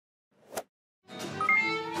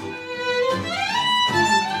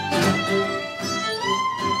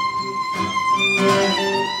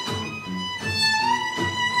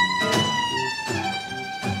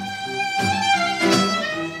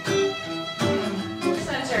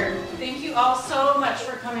you all so much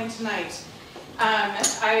for coming tonight.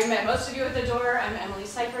 I met most of you at the door. I'm Emily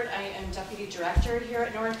Seifert. I am Deputy Director here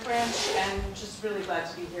at North Branch, and just really glad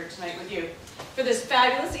to be here tonight with you for this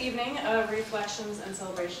fabulous evening of reflections and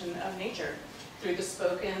celebration of nature through the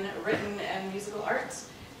spoken, written, and musical arts.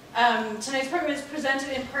 Tonight's program is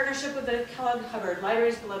presented in partnership with the Kellogg Hubbard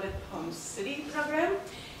Library's beloved Poem City program,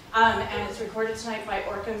 and it's recorded tonight by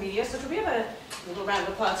Orca Media. So could we have a little round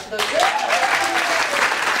of applause for those?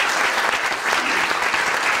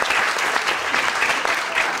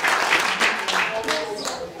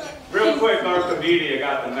 Real quick, Orca Media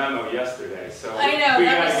got the memo yesterday, so I know, we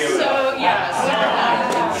that gotta was give it so, up.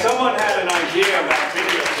 yes. Someone had an idea about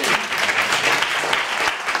video games.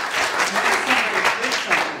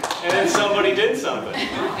 And then somebody did something.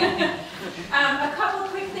 A couple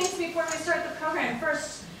quick things before we start the program.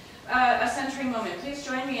 First, a century moment. Please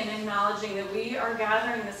join me in acknowledging that we are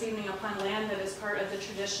gathering this evening upon land that is part of the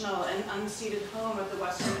traditional and unceded home of the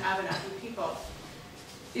Western Abenaki people.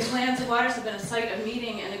 These lands and waters have been a site of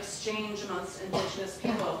meeting and exchange amongst indigenous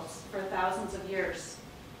peoples for thousands of years.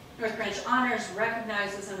 North Branch honors,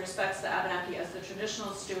 recognizes, and respects the Abenaki as the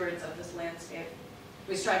traditional stewards of this landscape.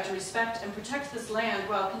 We strive to respect and protect this land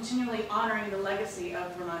while continually honoring the legacy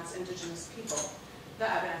of Vermont's indigenous people, the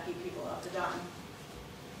Abenaki people of the Dawn.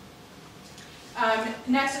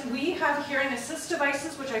 Next, we have hearing assist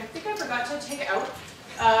devices, which I think I forgot to take out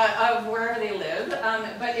of wherever they live.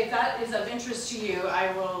 But if that is of interest to you,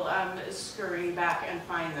 I will scurry back and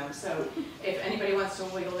find them. So if anybody wants to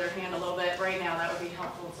wiggle their hand a little bit right now, that would be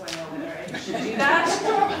helpful so I know whether I should do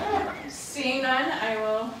that. Seeing none, I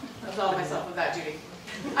will absolve myself of that duty.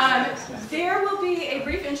 There will be a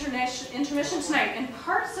brief intermission tonight, in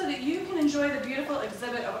part so that you can enjoy the beautiful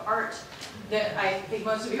exhibit of art that I think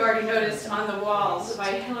most of you already noticed on the walls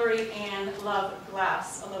by Hilary Ann Love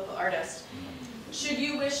Glass, a local artist. Should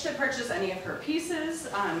you wish to purchase any of her pieces,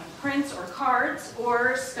 prints or cards,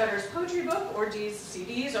 or Scudder's poetry book, or Dee's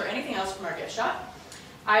CDs, or anything else from our gift shop,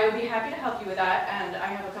 I would be happy to help you with that, and I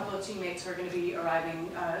have a couple of teammates who are going to be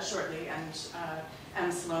arriving shortly, and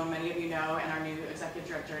Em Sloan, many of you know, and our new Executive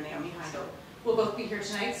Director, Naomi Heindel, will both be here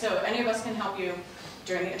tonight, so any of us can help you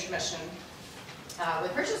during the intermission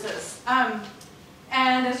with purchases.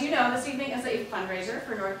 And as you know, this evening is a fundraiser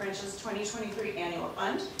for North Branch's 2023 annual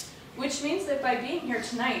fund, which means that by being here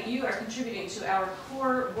tonight, you are contributing to our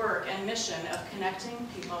core work and mission of connecting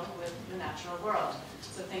people with the natural world.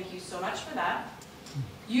 So thank you so much for that.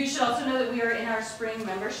 You should also know that we are in our spring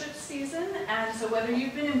membership season, and so whether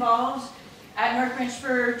you've been involved at North Branch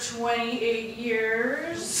for 28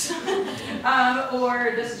 years,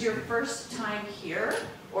 or this is your first time here,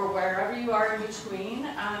 or wherever you are in between,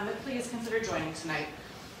 please consider joining tonight.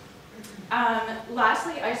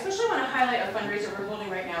 Lastly, I especially want to highlight a fundraiser we're holding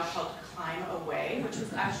right now called Climb Away, which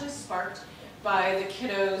was actually sparked by the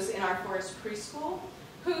kiddos in our forest preschool,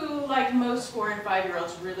 who, like most 4- and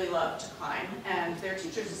 5-year-olds, really love to climb, and their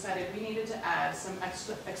teachers decided we needed to add some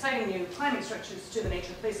exciting new climbing structures to the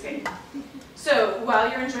nature playscape. So while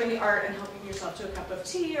you're enjoying the art and helping yourself to a cup of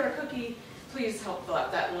tea or a cookie, please help fill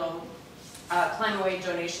out that little Climb Away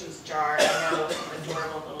donations jar. I know some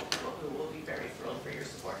adorable little people who will be very thrilled for your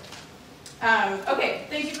support. Okay,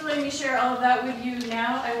 thank you for letting me share all of that with you.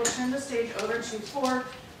 Now I will turn the stage over to 4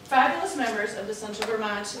 fabulous members of the Central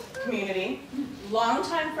Vermont community,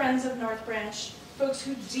 longtime friends of North Branch, folks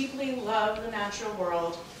who deeply love the natural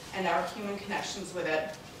world and our human connections with it.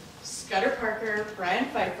 Scudder Parker, Brian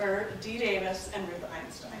Pfeiffer, Dee Davis, and Ruth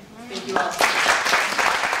Einstein. Thank you all.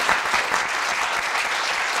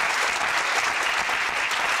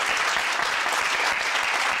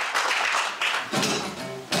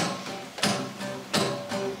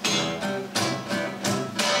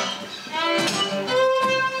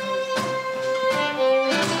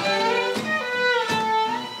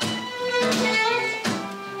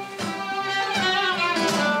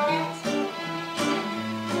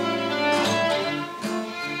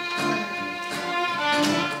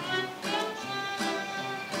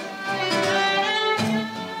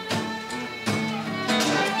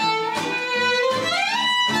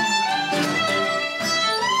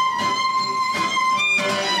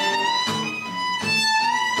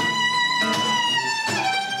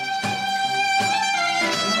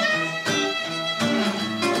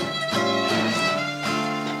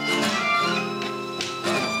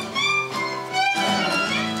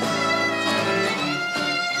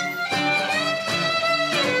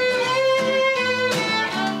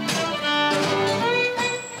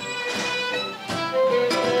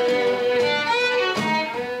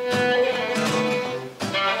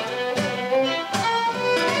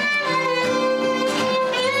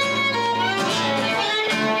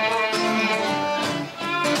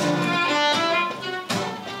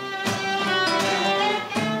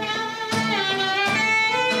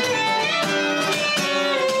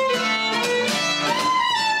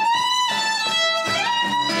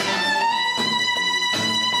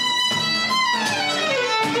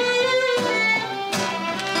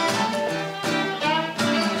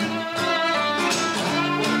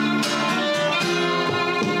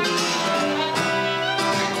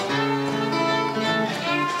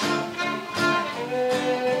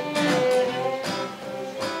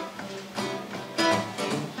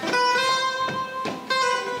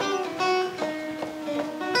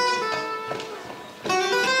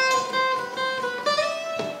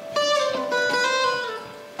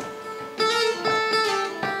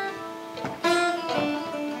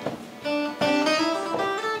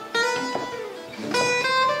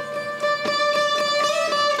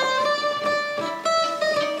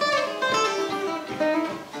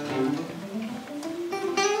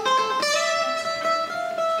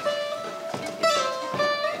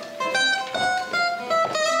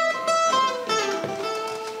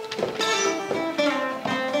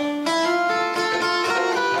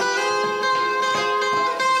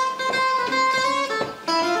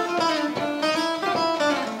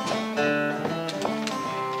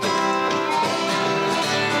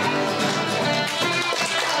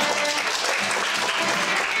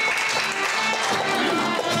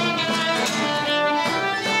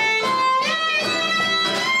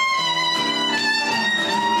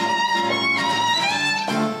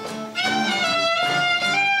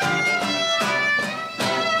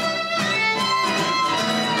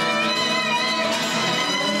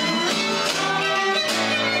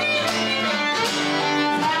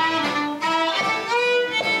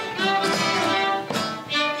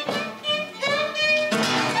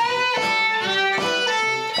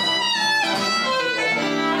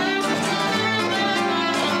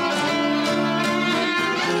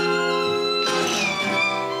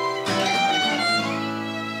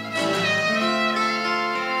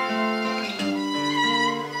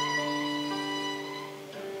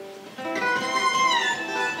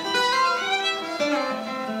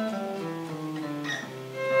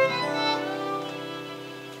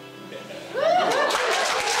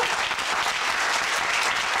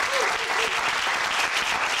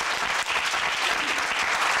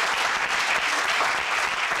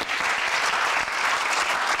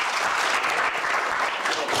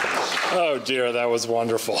 Oh dear, that was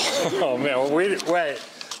wonderful. Oh man, wait,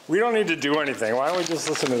 we don't need to do anything. Why don't we just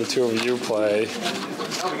listen to the two of you play?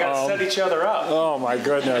 Oh, we got to set each other up. Oh my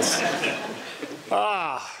goodness.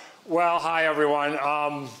 Well, hi everyone.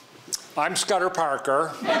 I'm Scudder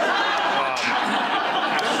Parker. I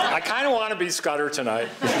kind of want to be Scudder tonight,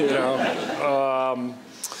 you know.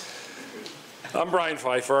 I'm Brian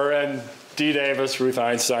Pfeiffer and Dee Davis, Ruth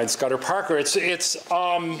Einstein, Scudder Parker. Is it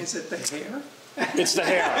the hair? It's the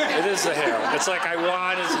hair. It is the hair. It's like I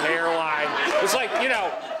want his hairline. It's like, you know,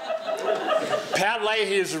 Pat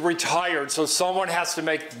Leahy is retired, so someone has to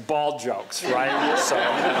make bald jokes, right? So,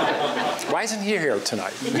 why isn't he here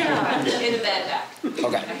tonight? Yeah, in the bed back.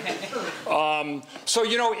 Okay. So,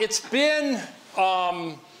 you know, it's been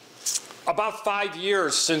about 5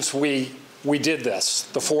 years since we did this.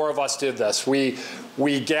 The four of us did this. We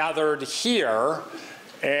gathered here,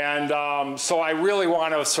 and so I really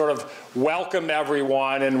want to sort of welcome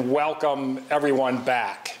everyone and welcome everyone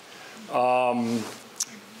back.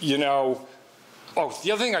 You know, oh,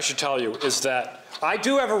 the other thing I should tell you is that I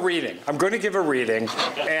do have a reading. I'm going to give a reading,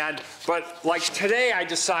 but like today I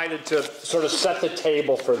decided to sort of set the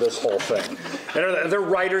table for this whole thing. And there are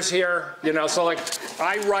writers here, you know, so like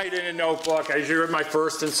I write in a notebook. I usually write my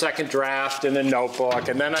first and second draft in a notebook,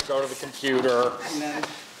 and then I go to the computer.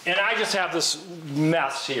 And I just have this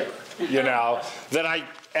mess here, you know, that I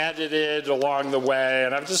edited along the way,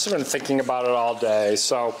 and I've just been thinking about it all day.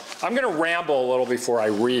 So I'm going to ramble a little before I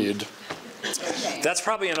read. That's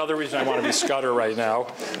probably another reason I want to be Scudder right now.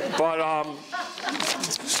 But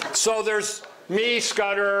so there's me,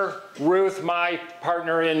 Scudder, Ruth, my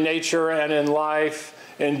partner in nature and in life,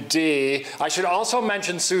 and Dee. I should also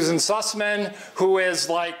mention Susan Sussman, who is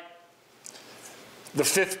like the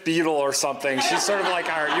fifth Beatle or something. She's sort of like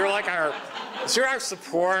you're our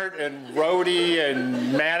support and roadie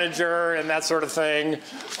and manager and that sort of thing.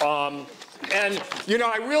 And, you know,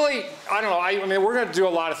 I don't know, I mean, we're going to do a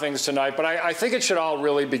lot of things tonight, but I think it should all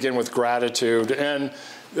really begin with gratitude. And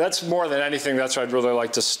that's more than anything, that's where I'd really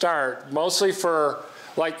like to start, mostly for,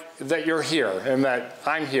 like, that you're here and that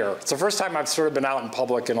I'm here. It's the first time I've sort of been out in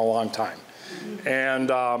public in a long time. And,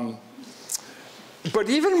 but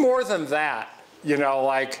even more than that, you know,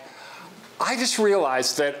 like, I just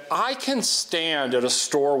realized that I can stand at a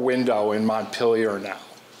store window in Montpelier now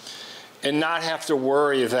and not have to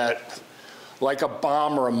worry that like a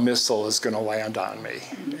bomb or a missile is going to land on me,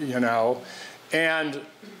 you know? And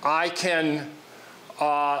I can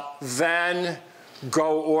then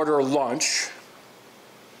go order lunch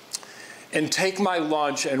and take my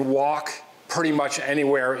lunch and walk pretty much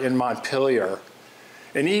anywhere in Montpelier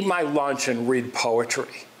and eat my lunch and read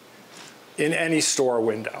poetry in any store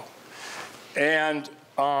window. And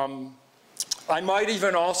I might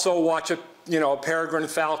even also watch a peregrine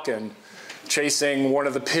falcon chasing one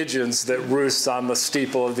of the pigeons that roosts on the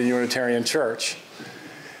steeple of the Unitarian Church.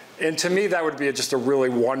 And to me, that would be just a really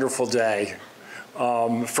wonderful day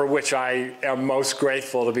for which I am most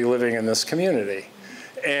grateful to be living in this community.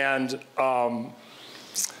 And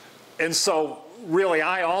so really,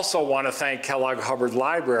 I also want to thank Kellogg Hubbard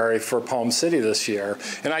Library for Poem City this year.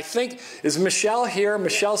 And I think, is Michelle here?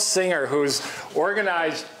 Michelle Singer, who's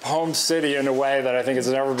organized Poem City in a way that I think has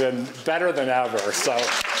never been better than ever. So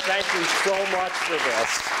thank you so much for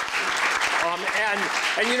this.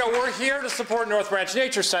 And you know, we're here to support North Branch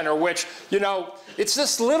Nature Center, which, you know, it's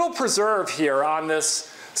this little preserve here on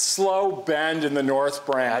this slow bend in the North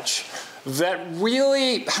Branch that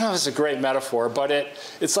really, I don't know if it's a great metaphor, but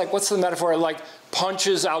it's like, what's the metaphor? It like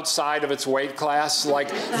punches outside of its weight class.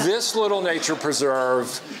 Like this little nature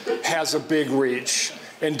preserve has a big reach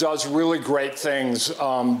and does really great things,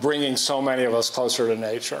 bringing so many of us closer to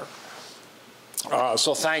nature.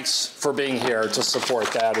 So thanks for being here to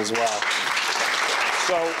support that as well.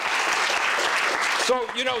 So,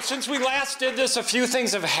 you know, since we last did this, a few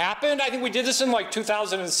things have happened. I think we did this in like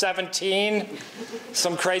 2017.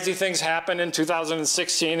 Some crazy things happened in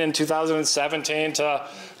 2016 and 2017 to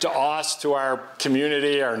us, to our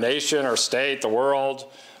community, our nation, our state, the world.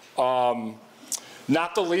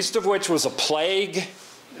 Not the least of which was a plague.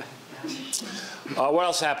 What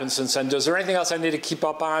else happened since then? Is there anything else I need to keep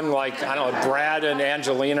up on? Like, I don't know, Brad and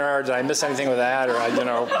Angelina, or did I miss anything with that? Or, you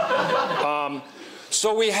know.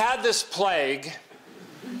 So we had this plague.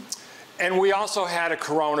 And we also had a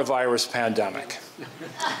coronavirus pandemic.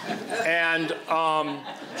 And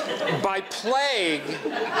by plague,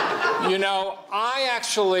 you know, I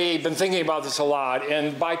actually been thinking about this a lot.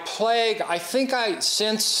 And by plague, I think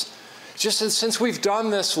since we've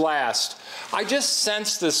done this last, I just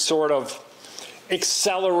sense this sort of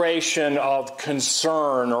acceleration of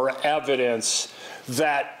concern or evidence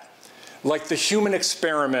that, like, the human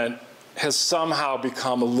experiment has somehow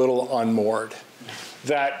become a little unmoored.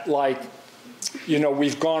 That, like, you know,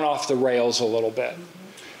 we've gone off the rails a little bit.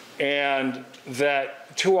 And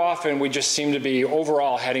that too often we just seem to be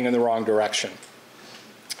overall heading in the wrong direction.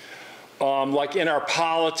 Like in our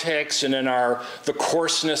politics and in the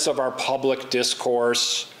coarseness of our public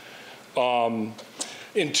discourse.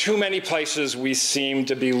 In too many places we seem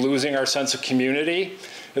to be losing our sense of community.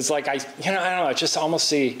 It's like, I don't know, I just almost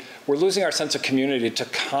see, we're losing our sense of community to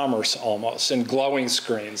commerce almost, and glowing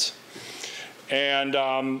screens. And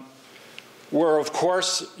we're, of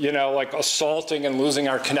course, you know, like assaulting and losing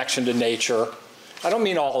our connection to nature. I don't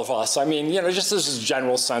mean all of us. I mean, you know, just this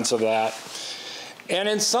general sense of that. And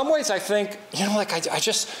in some ways, I think, you know, like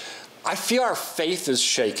I feel our faith is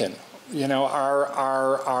shaken. You know,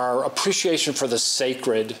 our appreciation for the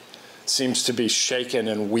sacred seems to be shaken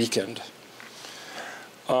and weakened.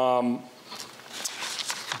 But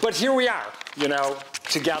here we are, you know,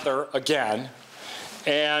 together again.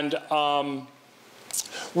 And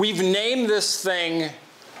we've named this thing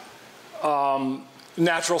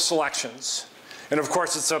natural selections. And of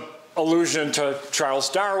course, it's an allusion to Charles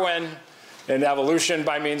Darwin and evolution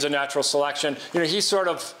by means of natural selection. You know, he sort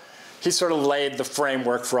of laid the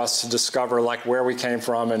framework for us to discover, like, where we came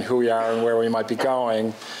from and who we are and where we might be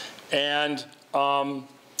going. And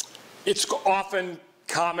it's often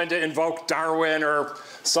common to invoke Darwin or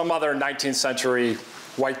some other 19th century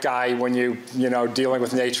white guy when you know, dealing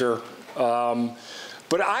with nature.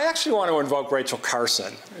 But I actually want to invoke Rachel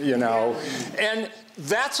Carson, you know. And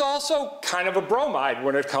that's also kind of a bromide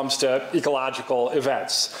when it comes to ecological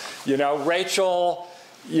events. You know, Rachel,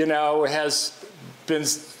 you know, has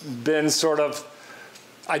been sort of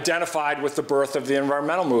identified with the birth of the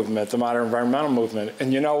environmental movement, the modern environmental movement.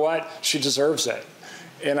 And you know what? She deserves it.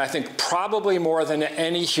 And I think probably more than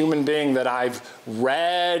any human being that I've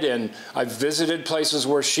read, and I've visited places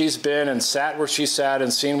where she's been and sat where she sat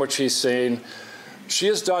and seen what she's seen, she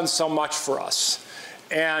has done so much for us.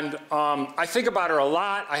 And I think about her a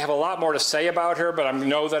lot. I have a lot more to say about her, but I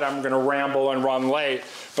know that I'm going to ramble and run late.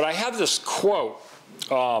 But I have this quote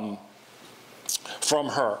from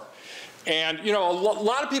her. And, you know, a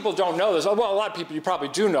lot of people don't know this. Well, a lot of people, you probably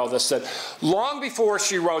do know this, that long before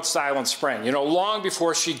she wrote Silent Spring, you know, long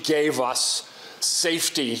before she gave us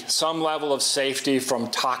safety, some level of safety from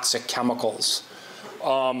toxic chemicals,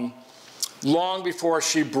 long before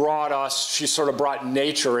she sort of brought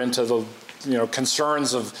nature into the, you know,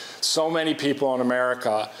 concerns of so many people in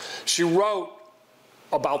America, she wrote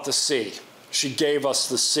about the sea. She gave us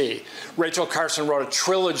the sea. Rachel Carson wrote a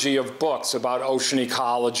trilogy of books about ocean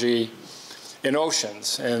ecology in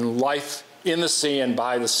oceans and life in the sea and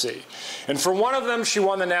by the sea. And for one of them, she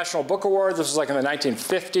won the National Book Award. This was like in the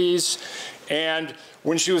 1950s. And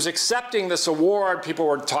when she was accepting this award, people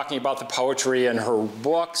were talking about the poetry in her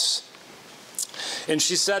books. And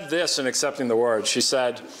she said this in accepting the award. She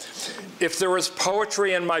said, "If there was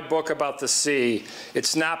poetry in my book about the sea,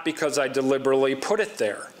 it's not because I deliberately put it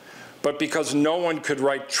there, but because no one could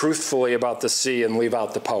write truthfully about the sea and leave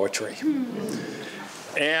out the poetry."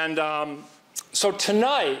 And so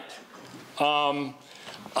tonight,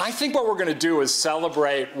 I think what we're going to do is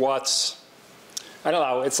celebrate what's, I don't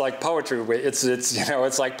know, it's like poetry. It's you know,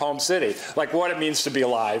 it's like Poem City, like what it means to be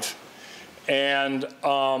alive. And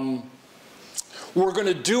we're going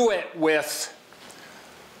to do it with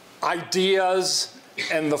ideas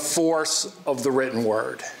and the force of the written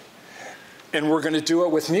word. And we're going to do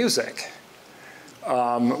it with music,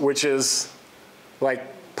 which is like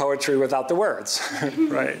poetry without the words,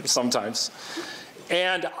 right, sometimes.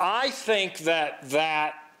 And I think that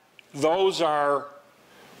those are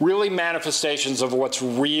really manifestations of what's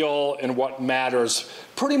real and what matters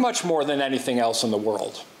pretty much more than anything else in the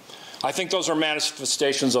world. I think those are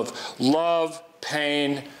manifestations of love,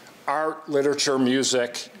 pain, art, literature,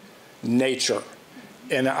 music, nature,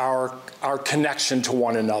 and our connection to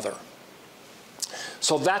one another.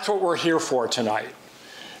 So that's what we're here for tonight.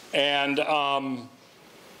 And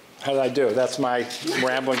how did I do? That's my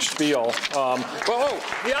rambling spiel.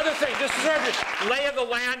 The other thing, just sort of lay of the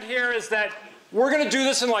land here is that we're going to do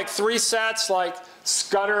this in like 3 sets, like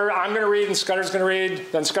Scudder, I'm going to read, and Scudder's going to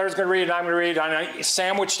read, then Scudder's going to read, and I'm going to read. And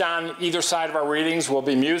sandwiched on either side of our readings will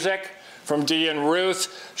be music from Dee and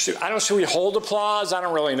Ruth. Should we hold applause? I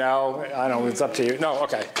don't really know. I don't know, it's up to you. No,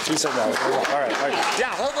 okay. She said no. All right.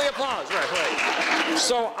 Yeah, hold the applause. Right.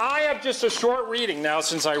 So I have just a short reading now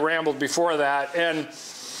since I rambled before that. And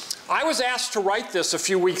I was asked to write this a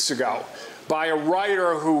few weeks ago by a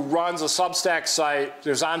writer who runs a Substack site.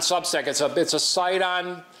 There's on Substack. It's a site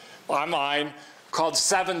online called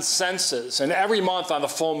Seven Senses. And every month on the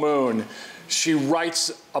full moon, she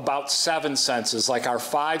writes about 7 senses, like our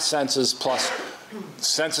 5 senses plus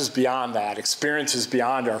senses beyond that, experiences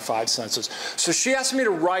beyond our 5 senses. So she asked me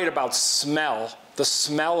to write about smell, the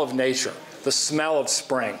smell of nature, the smell of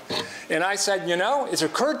spring. And I said, you know, it's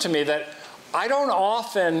occurred to me that I don't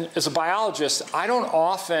often, as a biologist, I don't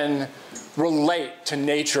often relate to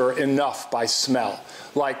nature enough by smell.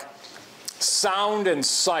 Like, sound and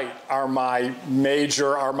sight are my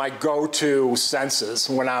go-to senses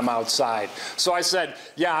when I'm outside. So I said,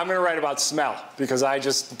 yeah, I'm gonna write about smell because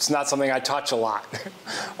it's not something I touch a lot.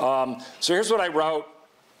 So here's what I wrote.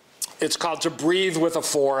 It's called To Breathe with a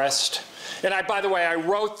Forest. And by the way, I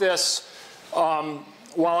wrote this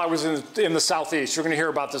while I was in the Southeast. You're gonna hear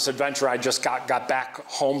about this adventure I just got back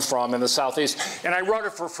home from in the Southeast. And I wrote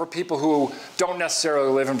it for people who don't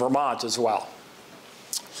necessarily live in Vermont as well.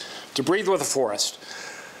 To breathe with a forest.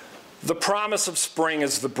 The promise of spring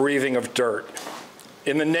is the breathing of dirt.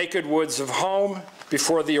 In the naked woods of home,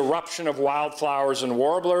 before the eruption of wildflowers and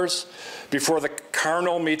warblers, before the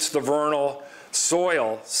carnal meets the vernal,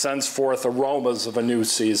 soil sends forth aromas of a new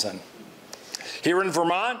season. Here in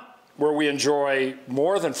Vermont, where we enjoy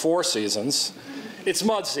more than 4 seasons, it's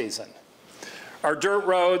mud season. Our dirt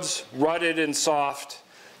roads, rutted and soft,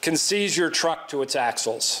 can seize your truck to its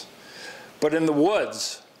axles. But in the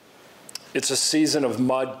woods, it's a season of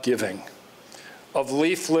mud giving, of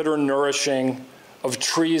leaf litter nourishing, of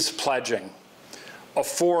trees pledging, a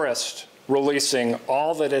forest releasing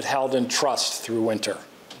all that it held in trust through winter.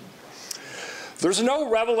 There's no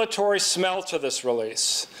revelatory smell to this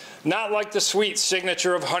release, not like the sweet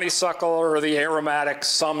signature of honeysuckle or the aromatic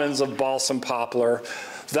summons of balsam poplar.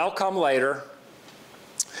 They'll come later.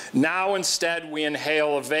 Now instead we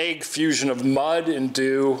inhale a vague fusion of mud and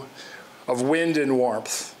dew, of wind and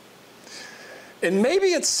warmth. And maybe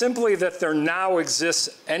it's simply that there now exists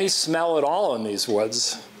any smell at all in these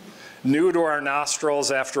woods, new to our nostrils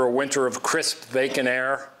after a winter of crisp, vacant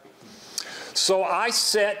air. So I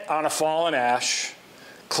sit on a fallen ash,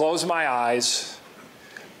 close my eyes,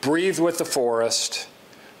 breathe with the forest,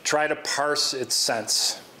 try to parse its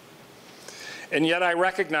scents. And yet I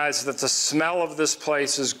recognize that the smell of this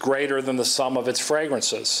place is greater than the sum of its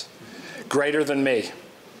fragrances, greater than me.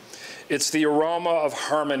 It's the aroma of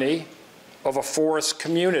harmony, of a forest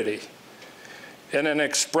community, and an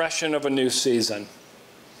expression of a new season.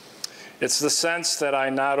 It's the sense that I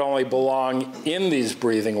not only belong in these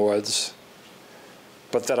breathing woods,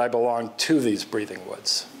 but that I belong to these breathing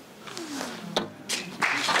woods.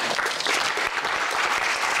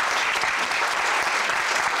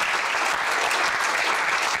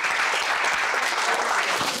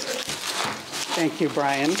 Thank you,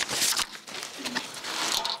 Brian.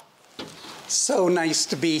 So nice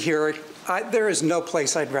to be here. There is no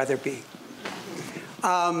place I'd rather be.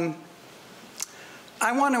 I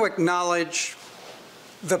want to acknowledge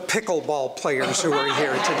the pickleball players who are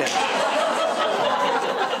here today.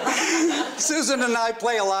 Susan and I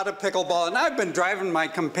play a lot of pickleball, and I've been driving my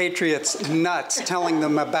compatriots nuts telling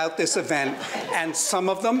them about this event, and some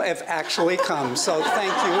of them have actually come, so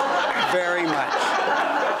thank you very much.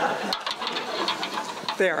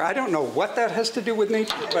 There, I don't know what that has to do with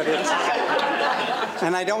nature, but it's...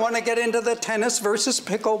 And I don't want to get into the tennis versus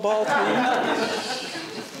pickleball thing.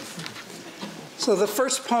 So the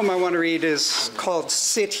first poem I want to read is called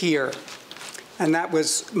Sit Here. And that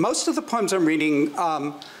was, most of the poems I'm reading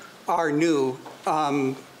are new,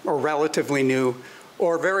 or relatively new,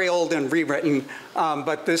 or very old and rewritten.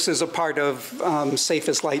 But this is a part of Safe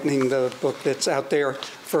as Lightning, the book that's out there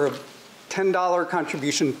for a $10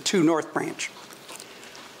 contribution to North Branch.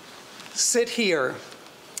 Sit here.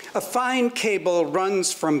 A fine cable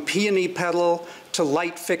runs from peony petal to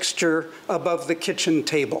light fixture above the kitchen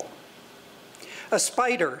table. A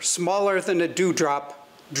spider, smaller than a dewdrop,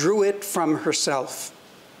 drew it from herself.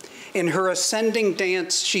 In her ascending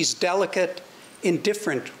dance, she's delicate,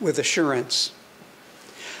 indifferent with assurance.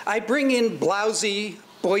 I bring in blousy,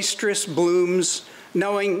 boisterous blooms,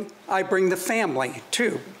 knowing I bring the family,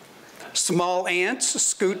 too. Small ants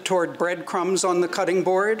scoot toward breadcrumbs on the cutting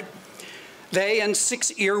board. They and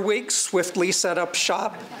 6 earwigs swiftly set up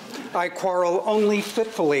shop. I quarrel only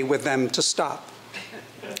fitfully with them to stop.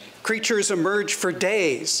 Creatures emerge for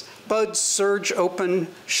days. Buds surge open,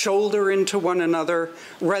 shoulder into one another.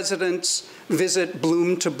 Residents visit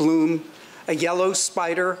bloom to bloom. A yellow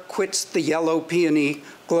spider quits the yellow peony,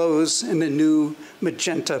 glows in a new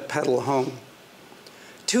magenta petal home.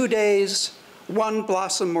 2 days, one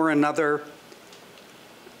blossom or another.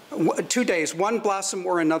 2 days, one blossom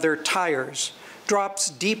or another tires, drops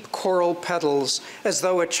deep coral petals as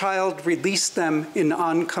though a child released them in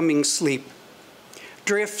oncoming sleep.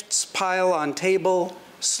 Drifts pile on table,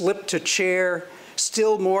 slip to chair,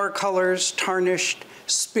 still more colors, tarnished,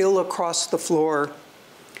 spill across the floor.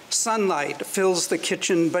 Sunlight fills the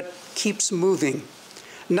kitchen but keeps moving.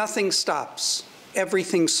 Nothing stops,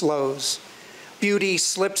 everything slows. Beauty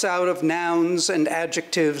slips out of nouns and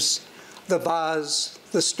adjectives, the vase,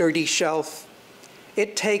 the sturdy shelf.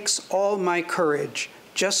 It takes all my courage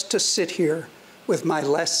just to sit here with my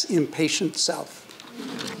less impatient self.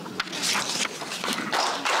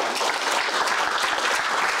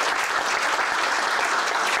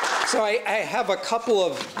 So I have a couple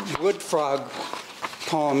of wood frog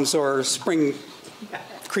poems or spring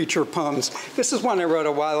creature poems. This is one I wrote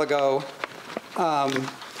a while ago.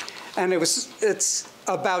 And it's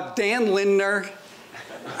about Dan Lindner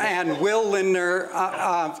and Will Lindner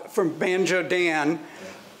from Banjo Dan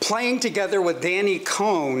playing together with Danny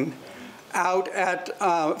Cohn out at,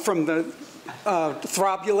 from the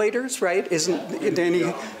Throbulators, right? Isn't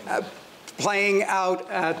Danny playing out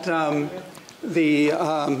at the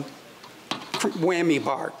Whammy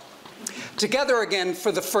Bar. Together again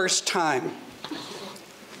for the first time.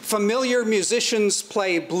 Familiar musicians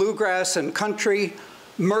play bluegrass and country,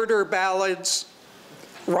 murder ballads,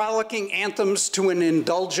 rollicking anthems to an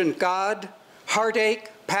indulgent God,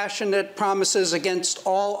 heartache, passionate promises against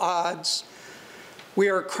all odds. We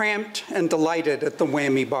are cramped and delighted at the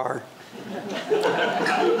Whammy Bar.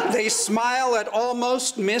 They smile at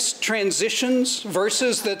almost missed transitions,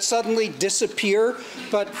 verses that suddenly disappear,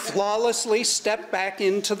 but flawlessly step back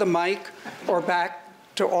into the mic or back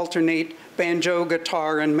to alternate banjo,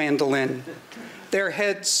 guitar, and mandolin, their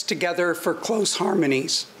heads together for close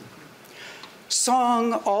harmonies.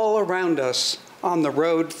 Song all around us on the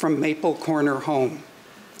road from Maple Corner home.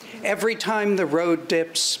 Every time the road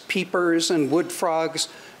dips, peepers and wood frogs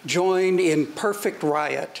join in perfect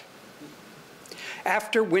riot.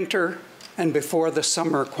 After winter and before the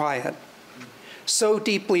summer quiet, so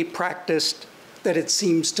deeply practiced that it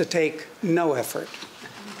seems to take no effort.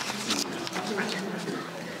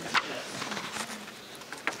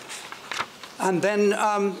 And then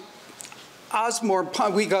Osmore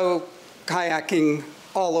Pond, we go kayaking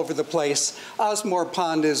all over the place. Osmore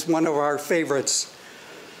Pond is one of our favorites.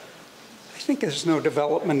 I think there's no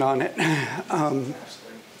development on it.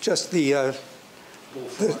 Just the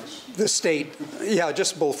state, yeah,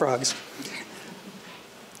 just bullfrogs.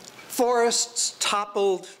 Forests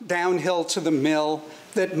toppled downhill to the mill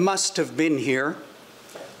that must have been here.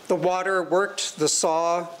 The water worked the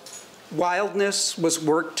saw. Wildness was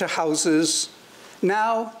worked to houses.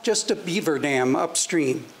 Now just a beaver dam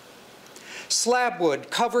upstream. Slabwood,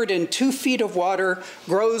 covered in 2 feet of water,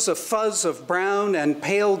 grows a fuzz of brown and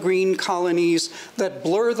pale green colonies that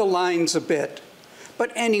blur the lines a bit.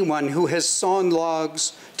 But anyone who has sawn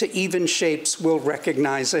logs to even shapes will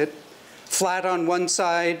recognize it. Flat on one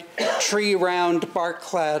side, tree-round,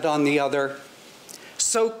 bark-clad on the other.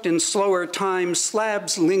 Soaked in slower time,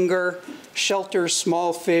 slabs linger, shelter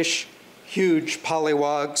small fish, huge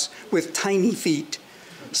pollywogs with tiny feet.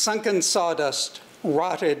 Sunken sawdust,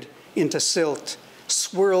 rotted into silt,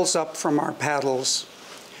 swirls up from our paddles.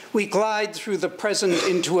 We glide through the present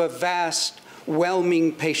into a vast,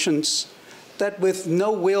 whelming patience that with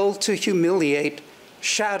no will to humiliate,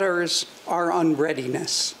 shatters our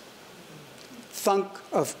unreadiness. Thunk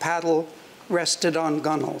of paddle rested on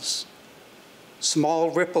gunnels. Small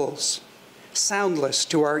ripples, soundless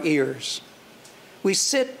to our ears. We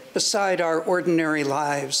sit beside our ordinary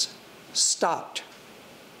lives, stopped.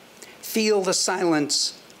 Feel the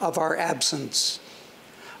silence of our absence.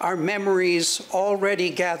 Our memories already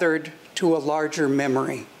gathered to a larger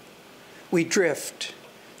memory. We drift.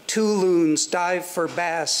 2 loons dive for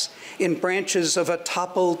bass in branches of a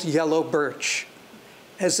toppled yellow birch,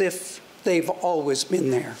 as if they've always been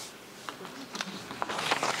there.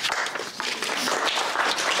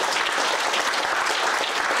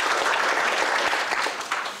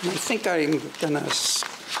 I think I'm gonna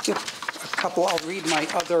skip a couple. I'll read my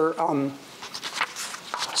other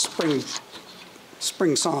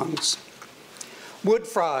spring songs. Wood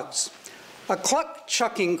frogs. A cluck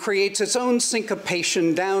chucking creates its own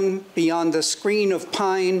syncopation down beyond the screen of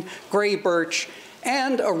pine, gray birch,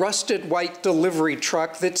 and a rusted white delivery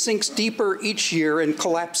truck that sinks deeper each year in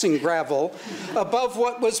collapsing gravel above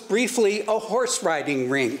what was briefly a horse riding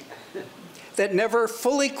ring that never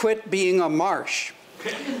fully quit being a marsh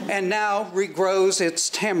and now regrows its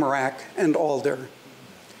tamarack and alder.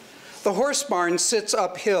 The horse barn sits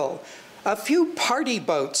uphill, a few party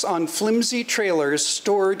boats on flimsy trailers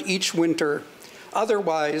stored each winter,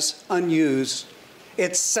 otherwise unused.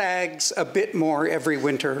 It sags a bit more every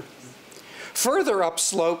winter. Further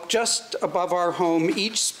upslope, just above our home,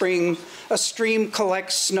 each spring, a stream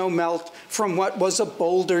collects snowmelt from what was a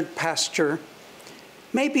bouldered pasture.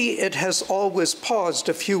 Maybe it has always paused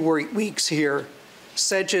a few weeks here.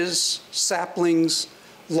 Sedges, saplings,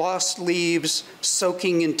 lost leaves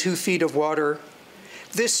soaking in 2 feet of water.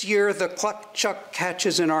 This year, the cluck-chuck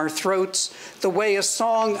catches in our throats the way a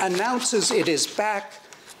song announces it is back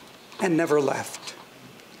and never left.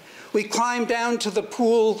 We climb down to the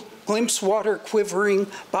pool, glimpse water quivering,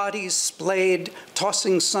 bodies splayed,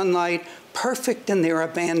 tossing sunlight, perfect in their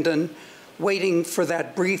abandon, waiting for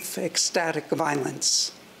that brief, ecstatic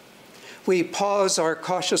violence. We pause our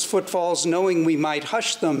cautious footfalls, knowing we might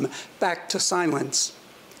hush them back to silence.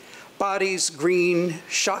 Bodies green,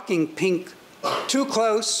 shocking pink, too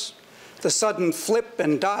close, the sudden flip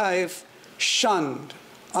and dive, shunned,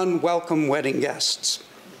 unwelcome wedding guests.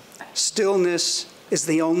 Stillness is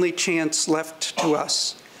the only chance left to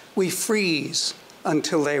us. We freeze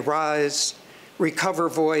until they rise, recover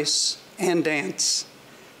voice, and dance.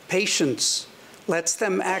 Patience lets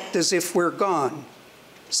them act as if we're gone,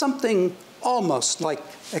 something almost like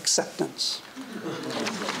acceptance.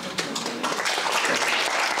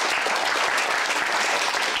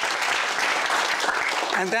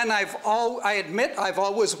 And then I admit I've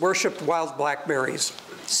always worshiped wild blackberries.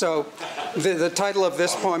 So the title of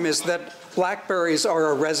this poem is that blackberries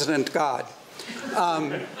are a resident god.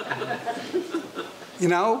 You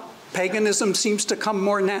know, paganism seems to come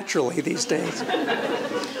more naturally these days.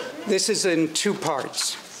 This is in 2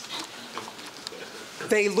 parts.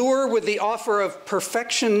 They lure with the offer of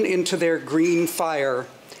perfection into their green fire.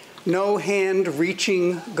 No hand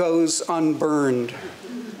reaching goes unburned.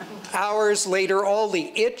 Hours later, all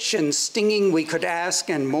the itch and stinging we could ask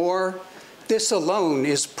and more, this alone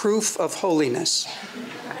is proof of holiness.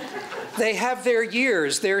 They have their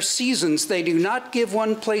years, their seasons. They do not give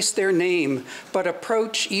one place their name, but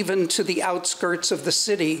approach even to the outskirts of the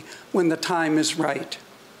city when the time is right.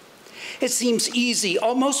 It seems easy,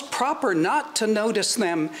 almost proper, not to notice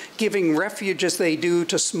them giving refuge as they do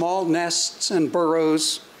to small nests and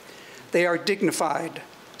burrows. They are dignified,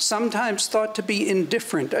 sometimes thought to be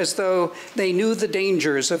indifferent, as though they knew the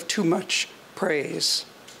dangers of too much praise.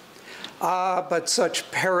 Ah, but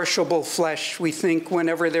such perishable flesh, we think,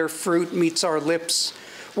 whenever their fruit meets our lips.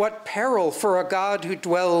 What peril for a God who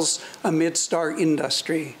dwells amidst our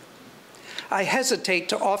industry. I hesitate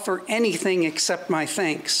to offer anything except my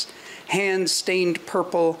thanks, hands stained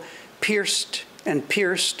purple, pierced and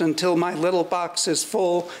pierced until my little box is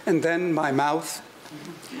full, and then my mouth.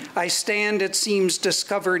 I stand, it seems,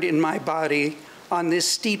 discovered in my body on this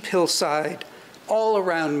steep hillside, all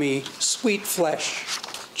around me, sweet flesh,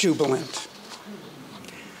 jubilant.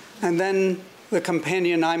 And then the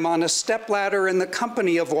companion, I'm on a stepladder in the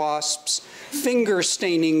company of wasps, finger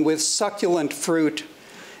staining with succulent fruit.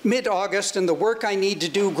 Mid-August, and the work I need to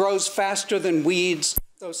do grows faster than weeds,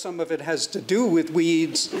 though some of it has to do with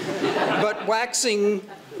weeds. But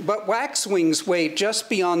waxwings wait just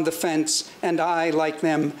beyond the fence, and I, like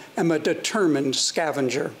them, am a determined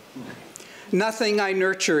scavenger. Nothing I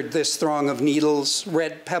nurtured this throng of needles,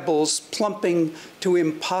 red pebbles plumping to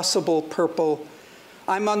impossible purple.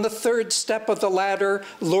 I'm on the 3rd step of the ladder,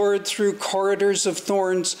 lured through corridors of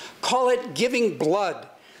thorns. Call it giving blood,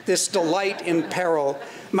 this delight in peril.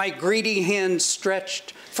 My greedy hand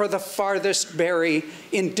stretched for the farthest berry,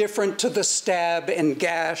 indifferent to the stab and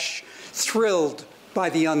gash, thrilled by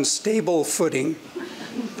the unstable footing.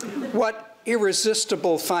 What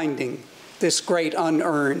irresistible finding, this great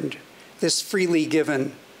unearned, this freely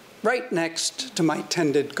given, right next to my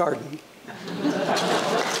tended garden.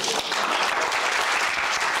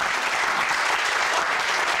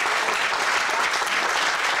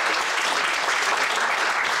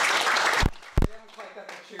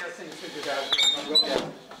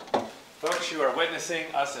 Folks, you are witnessing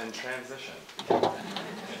us in transition.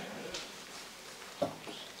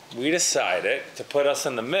 We decided to put us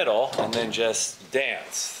in the middle and then just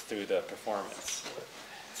dance through the performance.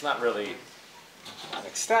 It's not really an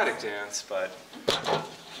ecstatic dance, but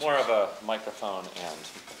more of a microphone and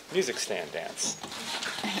music stand dance.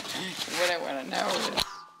 What I want to know is,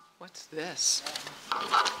 what's this?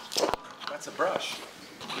 That's a brush.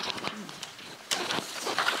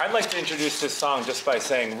 I'd like to introduce this song just by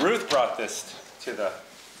saying Ruth brought this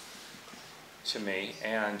to me,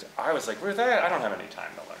 and I was like, Ruth, I don't have any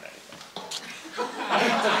time to learn anything.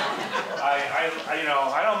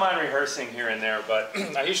 I don't mind rehearsing here and there, but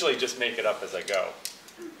I usually just make it up as I go,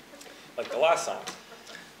 like the last song.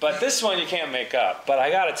 But this one you can't make up. But I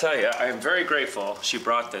gotta tell you, I am very grateful she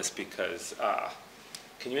brought this because,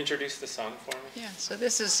 can you introduce the song for me? Yeah, so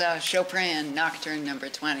this is Chopin Nocturne number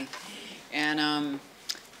 20. And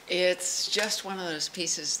it's just one of those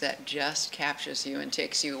pieces that just captures you and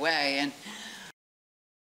takes you away. And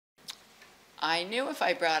I knew if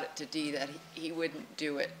I brought it to Dee that he wouldn't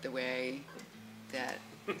do it the way that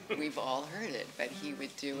we've all heard it, but he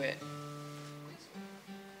would do it.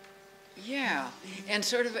 Yeah, and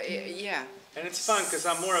sort of, yeah. And it's fun because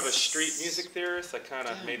I'm more of a street music theorist. I kind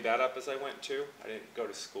of made that up as I went too. I didn't go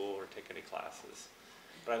to school or take any classes.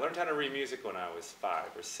 But I learned how to read music when I was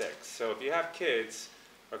 5 or 6. So if you have kids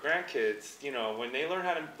or grandkids, you know, when they learn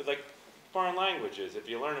how to, like foreign languages, if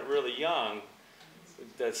you learn it really young,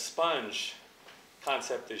 the sponge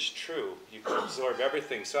concept is true. You can absorb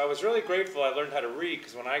everything. So I was really grateful I learned how to read,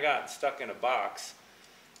 because when I got stuck in a box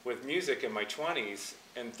with music in my 20s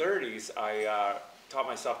and 30s, I taught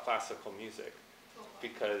myself classical music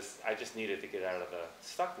because I just needed to get out of the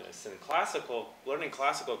stuckness. And learning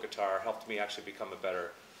classical guitar helped me actually become a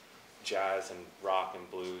better jazz and rock and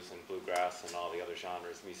blues and bluegrass and all the other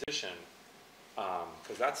genres musician,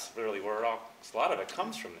 because that's really where a lot of it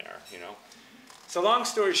comes from there, you know. So long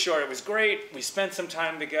story short, it was great. We spent some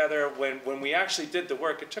time together. When we actually did the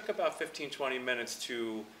work, it took about 15-20 minutes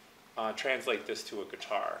to translate this to a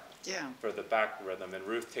guitar for the back rhythm. And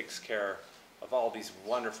Ruth takes care of all these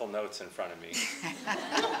wonderful notes in front of me.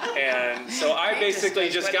 And so I basically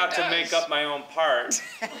just got to make up my own part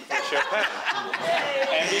for Chopin.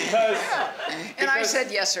 And I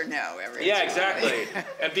said yes or no every time. Yeah, exactly.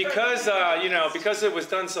 And because, you know, because it was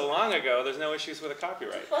done so long ago, there's no issues with a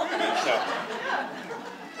copyright. So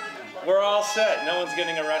we're all set. No one's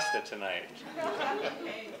getting arrested tonight.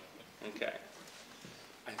 Okay.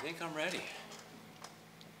 I think I'm ready.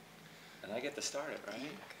 And I get to start it,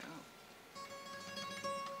 right?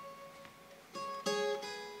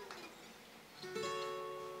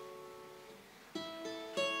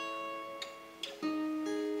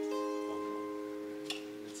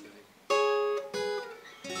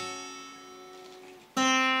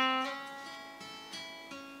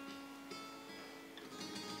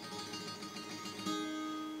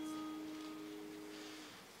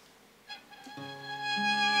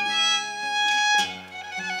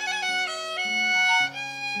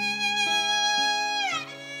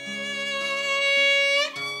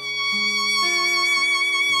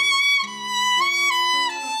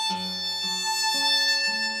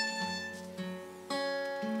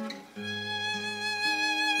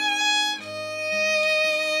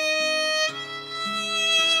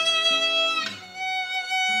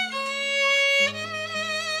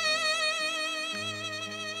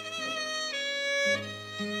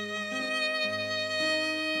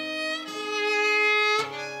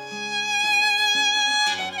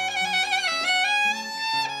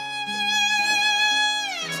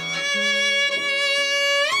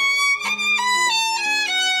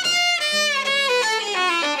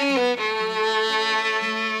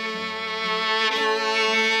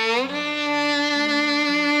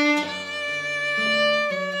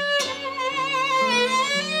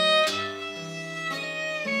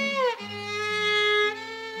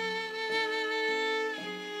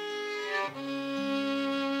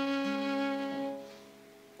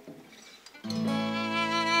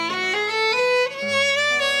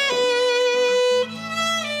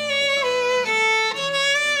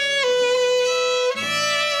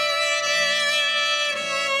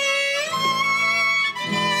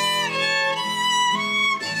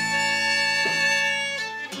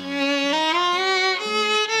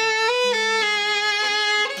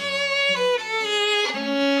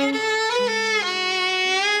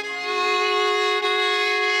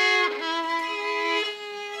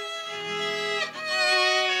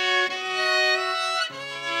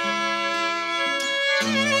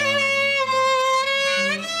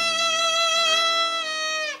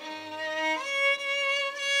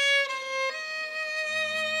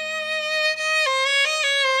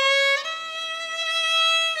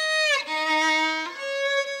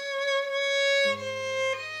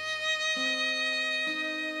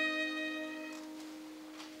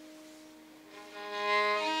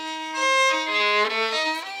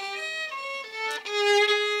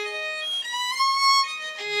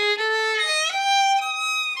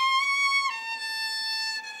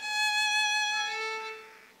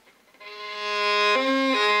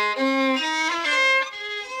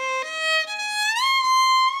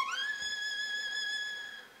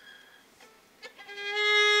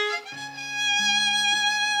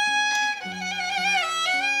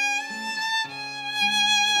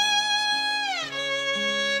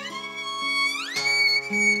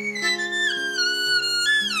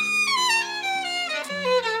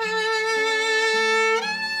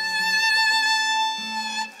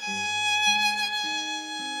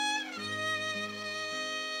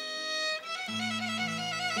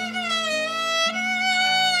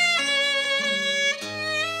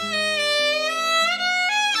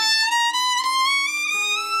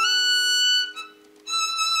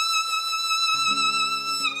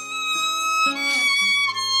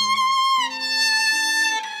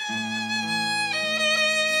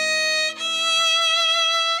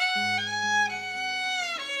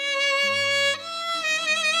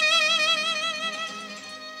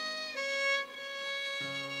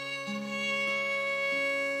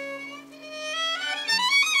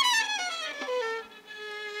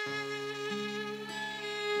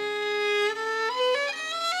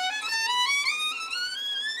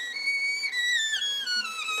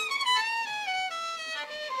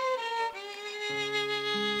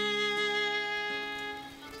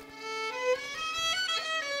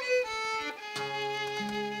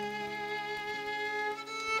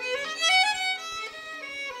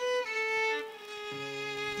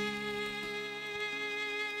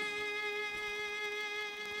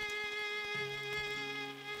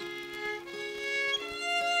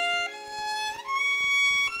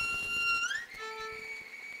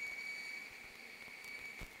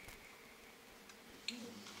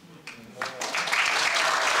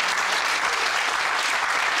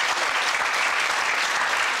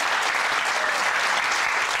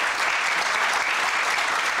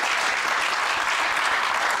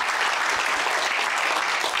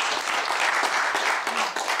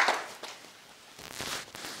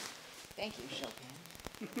 Thank you, Chopin.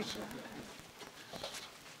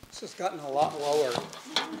 This has gotten a lot lower.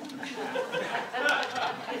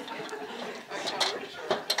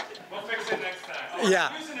 We'll fix it next time. Oh,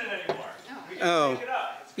 Yeah. we're not using it anymore. We can Oh. pick it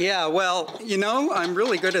up. Yeah, well, you know, I'm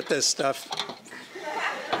really good at this stuff.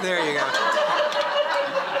 There you go.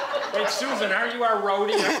 Wait, Susan, are you our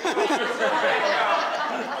roadie?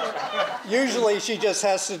 Usually she just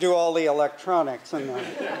has to do all the electronics and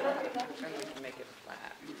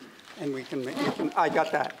And we can make it flat. we can make, I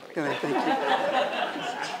got that. Thank you.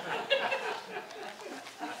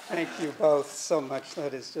 Thank you both so much.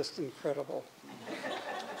 That is just incredible.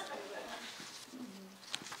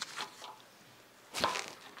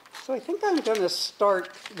 So I think I'm going to start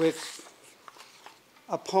with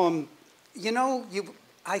a poem. You know,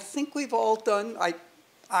 I think we've all done,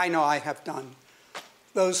 I know I have done,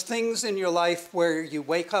 those things in your life where you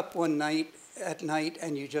wake up one night at night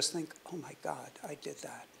and you just think, oh my God, I did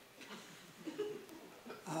that.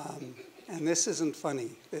 And this isn't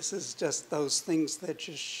funny. This is just those things that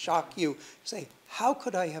just shock you. Say, how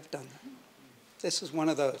could I have done that? This is one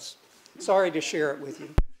of those. Sorry to share it with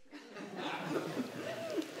you.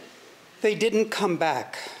 They didn't come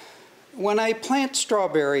back. When I plant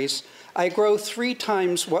strawberries, I grow 3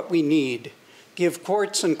 times what we need, give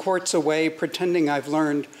quarts and quarts away, pretending I've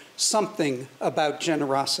learned something about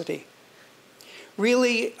generosity.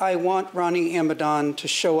 Really, I want Ronnie Amadon to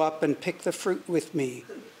show up and pick the fruit with me.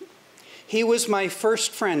 He was my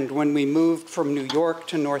first friend when we moved from New York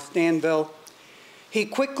to North Danville. He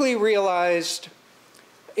quickly realized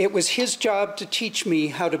it was his job to teach me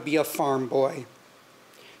how to be a farm boy.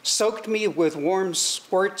 Soaked me with warm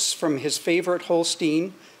squirts from his favorite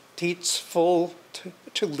Holstein, teats full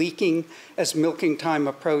to leaking as milking time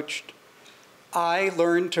approached. I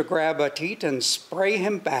learned to grab a teat and spray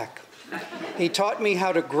him back. He taught me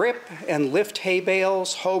how to grip and lift hay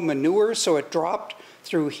bales, hoe manure so it dropped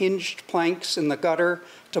through hinged planks in the gutter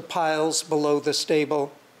to piles below the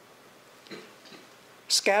stable.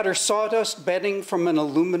 Scatter sawdust bedding from an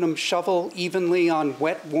aluminum shovel evenly on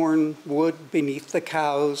wet, worn wood beneath the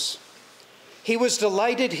cows. He was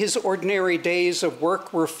delighted his ordinary days of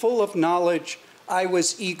work were full of knowledge I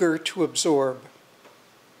was eager to absorb.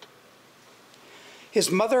 His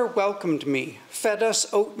mother welcomed me, fed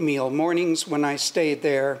us oatmeal mornings when I stayed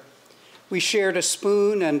there. We shared a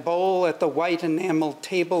spoon and bowl at the white enameled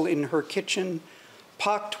table in her kitchen,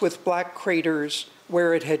 pocked with black craters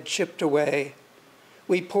where it had chipped away.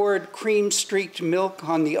 We poured cream-streaked milk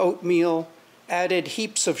on the oatmeal, added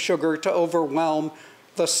heaps of sugar to overwhelm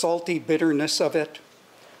the salty bitterness of it.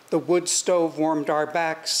 The wood stove warmed our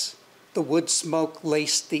backs. The wood smoke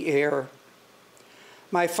laced the air.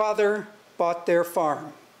 My father bought their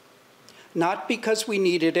farm, not because we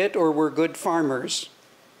needed it or were good farmers,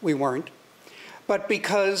 we weren't, but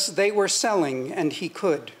because they were selling and he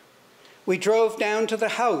could. We drove down to the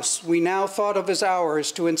house we now thought of as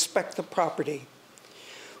ours to inspect the property.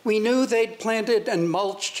 We knew they'd planted and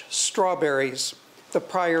mulched strawberries the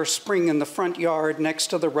prior spring in the front yard next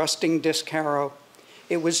to the rusting disc harrow.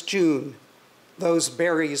 It was June. Those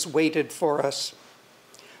berries waited for us.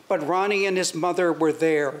 But Ronnie and his mother were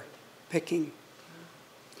there, picking.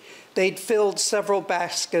 They'd filled several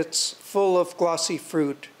baskets full of glossy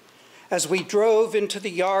fruit. As we drove into the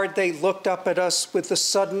yard, they looked up at us with the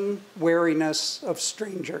sudden wariness of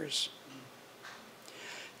strangers.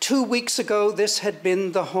 2 weeks ago, this had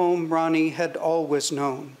been the home Ronnie had always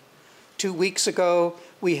known. 2 weeks ago,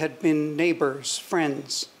 we had been neighbors,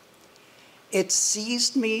 friends. It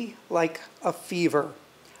seized me like a fever,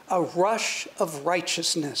 a rush of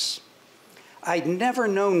righteousness I'd never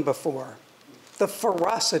known before, the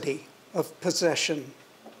ferocity of possession.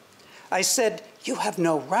 I said, "You have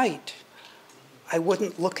no right." I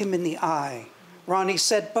wouldn't look him in the eye. Ronnie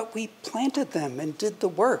said, "But we planted them and did the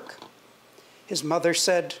work." His mother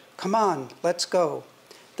said, "Come on, let's go."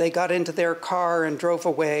 They got into their car and drove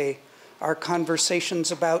away. Our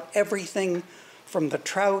conversations about everything from the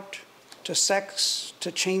trout to sex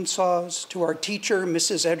to chainsaws to our teacher,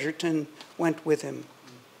 Mrs. Edgerton, went with him.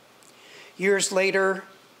 Years later,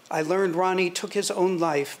 I learned Ronnie took his own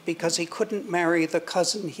life because he couldn't marry the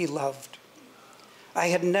cousin he loved. I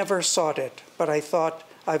had never sought it, but I thought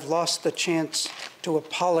I've lost the chance to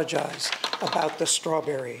apologize about the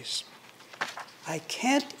strawberries. I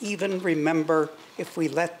can't even remember if we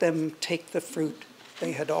let them take the fruit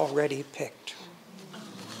they had already picked.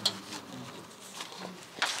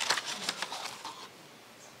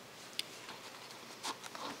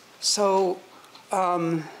 So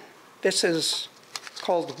this is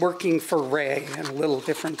called Working for Ray in a little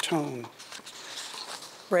different tone.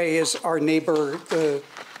 Ray is our neighbor, the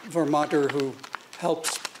Vermonter who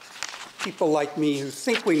helps people like me who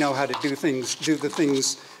think we know how to do things, do the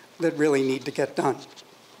things that really need to get done.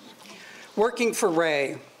 Working for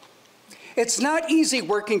Ray. It's not easy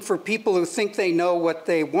working for people who think they know what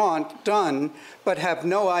they want done, but have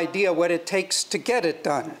no idea what it takes to get it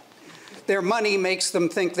done. Their money makes them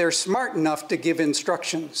think they're smart enough to give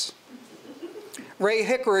instructions. Ray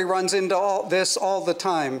Hickory runs into all this all the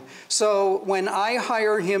time. So when I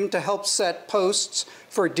hire him to help set posts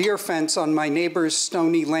for deer fence on my neighbor's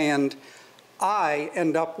stony land, I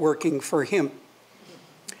end up working for him.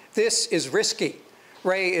 This is risky.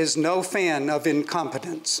 Ray is no fan of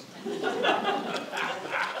incompetence.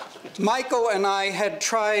 Michael and I had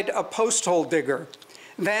tried a post hole digger,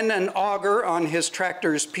 then an auger on his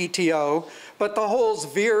tractor's PTO, but the holes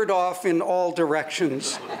veered off in all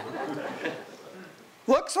directions.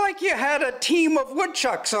 Looks like you had a team of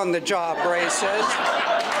woodchucks on the job, Ray says.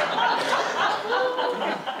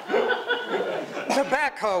 The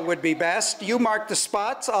backhoe would be best. You mark the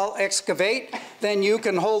spots, I'll excavate, then you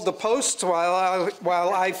can hold the posts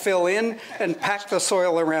while I fill in and pack the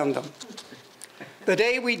soil around them. The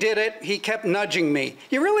day we did it, he kept nudging me.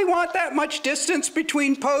 You really want that much distance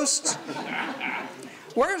between posts?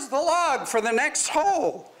 Where's the log for the next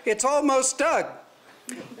hole? It's almost dug.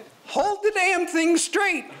 Hold the damn thing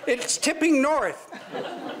straight. It's tipping north.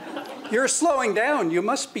 You're slowing down. You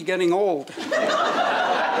must be getting old.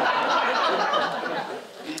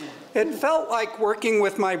 It felt like working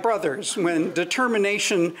with my brothers when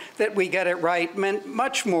determination that we get it right meant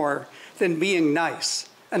much more than being nice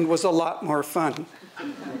and was a lot more fun.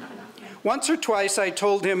 Once or twice I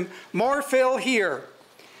told him, more fill here,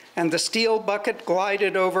 and the steel bucket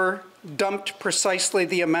glided over, dumped precisely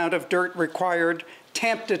the amount of dirt required,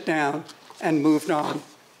 tamped it down, and moved on.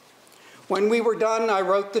 When we were done, I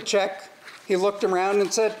wrote the check. He looked around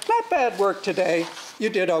and said, not bad work today. You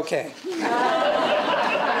did okay.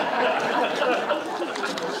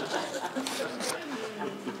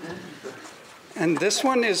 And this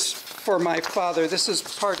one is for my father. This is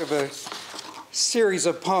part of a series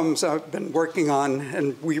of poems I've been working on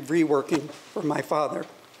and reworking for my father.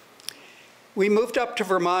 We moved up to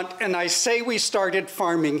Vermont, and I say we started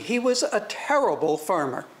farming. He was a terrible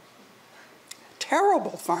farmer.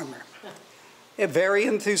 Terrible farmer. Very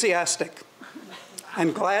enthusiastic.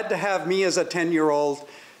 I'm glad to have me as a 10-year-old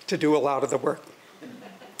to do a lot of the work.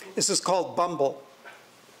 This is called Bumble.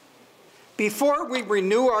 Before we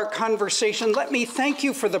renew our conversation, let me thank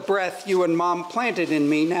you for the breath you and Mom planted in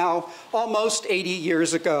me now almost 80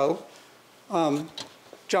 years ago.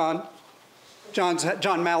 John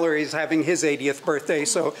Mallory is having his 80th birthday,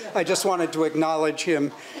 so I just wanted to acknowledge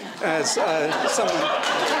him as someone.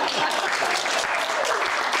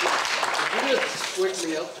 You just wake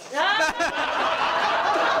me up.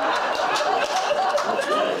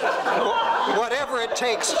 Whatever it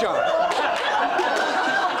takes, John.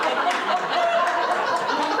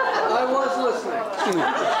 I was listening.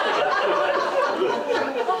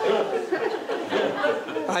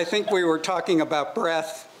 I think we were talking about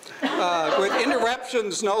breath. With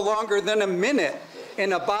interruptions no longer than a minute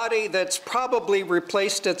in a body that's probably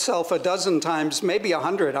replaced itself a dozen times, maybe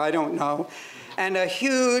 100, I don't know, and a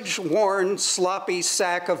huge, worn, sloppy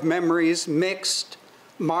sack of memories mixed,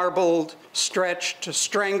 marbled, stretched,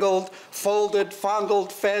 strangled, folded,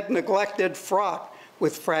 fondled, fed, neglected, fraught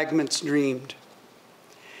with fragments dreamed.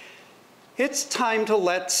 It's time to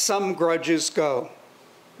let some grudges go.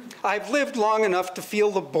 I've lived long enough to feel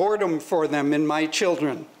the boredom for them in my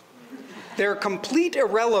children, their complete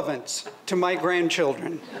irrelevance to my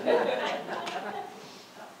grandchildren,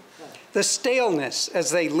 the staleness as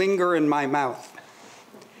they linger in my mouth.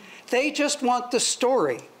 They just want the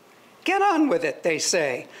story. Get on with it, they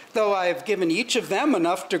say, though I've given each of them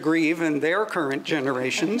enough to grieve in their current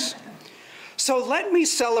generations. So let me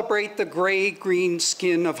celebrate the gray-green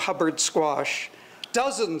skin of Hubbard squash,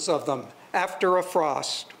 dozens of them after a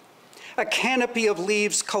frost. A canopy of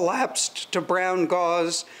leaves collapsed to brown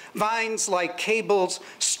gauze, vines like cables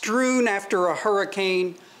strewn after a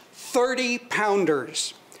hurricane,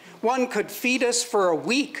 30-pounders. One could feed us for a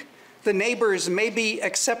week. The neighbors maybe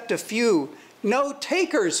accept a few. No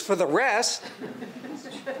takers for the rest.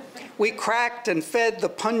 We cracked and fed the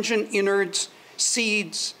pungent innards,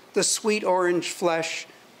 seeds, the sweet orange flesh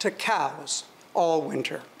to cows all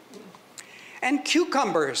winter. And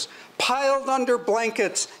cucumbers piled under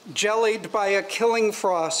blankets, jellied by a killing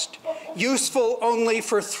frost, useful only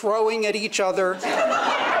for throwing at each other,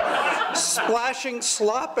 splashing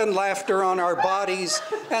slop and laughter on our bodies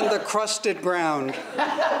and the crusted ground.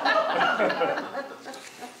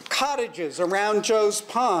 Cottages around Joe's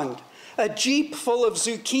Pond, A jeep full of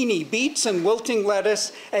zucchini, beets, and wilting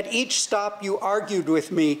lettuce. At each stop, you argued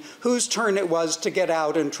with me whose turn it was to get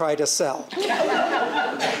out and try to sell.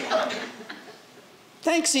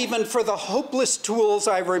 Thanks even for the hopeless tools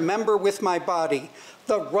I remember with my body.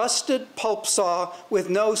 The rusted pulp saw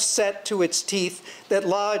with no set to its teeth that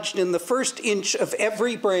lodged in the first inch of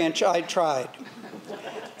every branch I tried.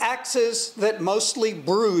 Axes that mostly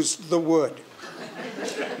bruised the wood.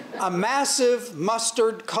 A massive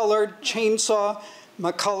mustard-colored chainsaw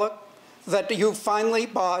McCulloch that you finally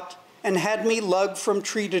bought and had me lug from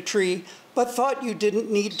tree to tree, but thought you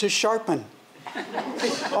didn't need to sharpen.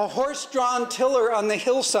 A horse-drawn tiller on the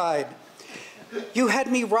hillside. You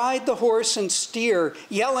had me ride the horse and steer,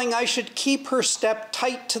 yelling I should keep her step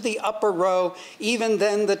tight to the upper row. Even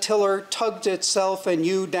then the tiller tugged itself and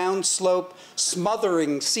you downslope,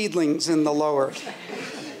 smothering seedlings in the lower.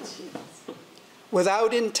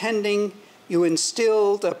 Without intending, you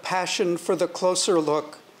instilled a passion for the closer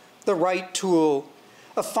look, the right tool,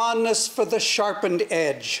 a fondness for the sharpened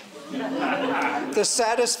edge, the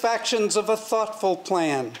satisfactions of a thoughtful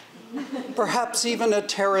plan, perhaps even a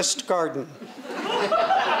terraced garden.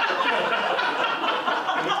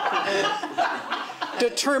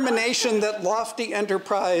 Determination that lofty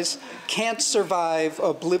enterprise can't survive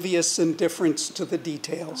oblivious indifference to the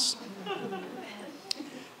details.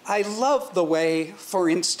 I love the way, for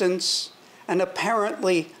instance, an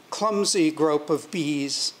apparently clumsy group of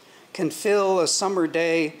bees can fill a summer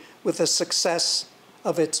day with the success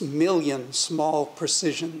of its million small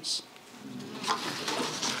precisions.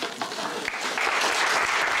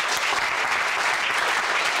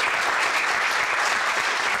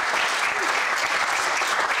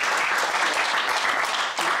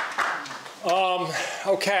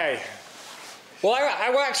 Okay. Well,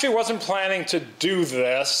 I actually wasn't planning to do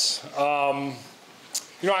this. You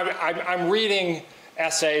know, I'm reading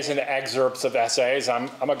essays and excerpts of essays. I'm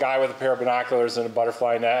a guy with a pair of binoculars and a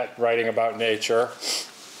butterfly net writing about nature.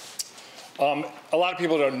 A lot of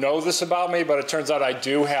people don't know this about me, but it turns out I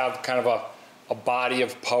do have kind of a body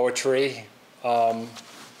of poetry, 2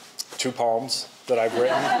 poems that I've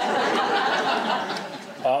written.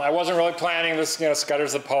 I wasn't really planning this, you know,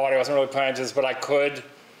 Scudder's the poet. I wasn't really planning this, but I could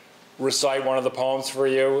recite one of the poems for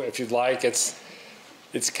you if you'd like. It's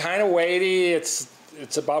kind of weighty. It's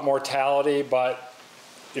about mortality, but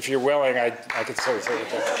if you're willing, I could say it.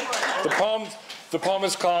 The poem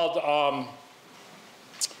is called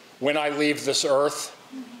When I Leave This Earth.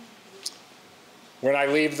 When I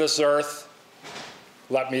leave this earth,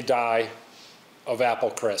 let me die of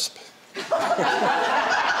apple crisp.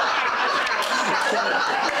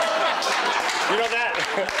 You know that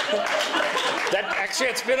actually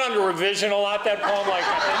it's been under revision a lot, that poem. Like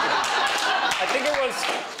I think it was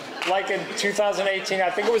like in 2018. I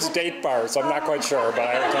think it was Date Bars. I'm not quite sure, but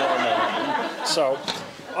I don't remember. So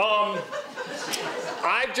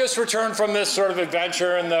I've just returned from this sort of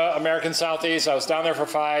adventure in the American Southeast. I was down there for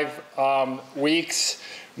 5 weeks,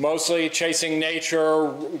 mostly chasing nature,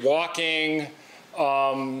 walking,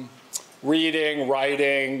 reading,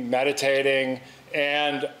 writing, meditating,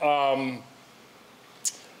 and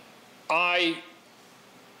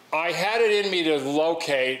I had it in me to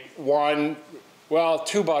locate 2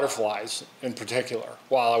 butterflies in particular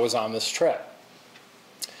while I was on this trip.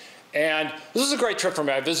 And this was a great trip for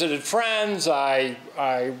me. I visited friends, I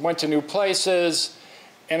went to new places,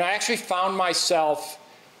 and I actually found myself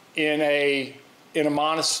in a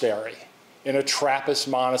monastery, in a Trappist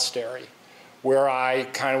monastery, where I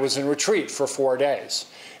kind of was in retreat for 4 days.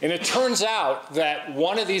 And it turns out that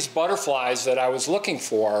one of these butterflies that I was looking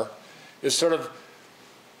for is sort of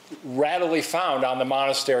readily found on the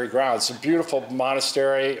monastery grounds. It's a beautiful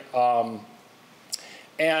monastery. And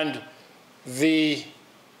I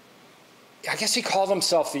guess he called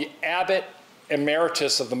himself the abbot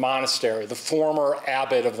emeritus of the monastery, the former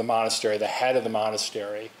abbot of the monastery, the head of the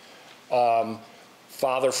monastery,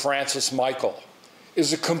 Father Francis Michael,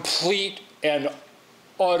 is a complete and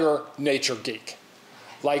utter nature geek.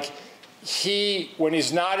 Like, when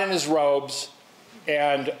he's not in his robes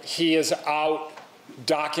and he is out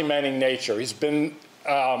documenting nature. He's been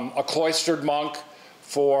a cloistered monk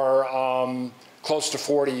for close to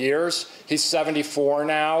 40 years. He's 74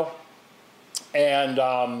 now. And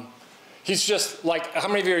he's just like, how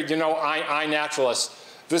many of you know iNaturalist?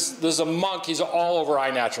 There's a monk, he's all over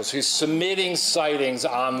iNaturalist. He's submitting sightings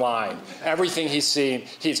online. Everything he's seen,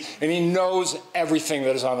 and he knows everything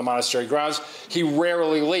that is on the monastery grounds. He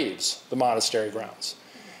rarely leaves the monastery grounds.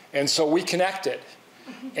 And so we connected.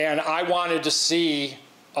 And I wanted to see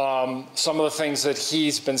some of the things that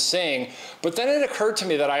he's been seeing. But then it occurred to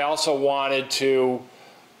me that I also wanted to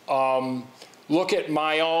look at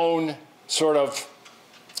my own sort of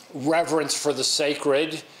reverence for the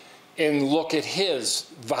sacred and look at his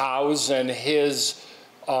vows and his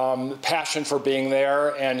passion for being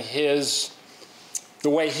there and the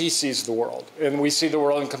way he sees the world. And we see the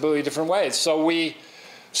world in completely different ways. So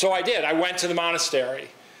I did. I went to the monastery.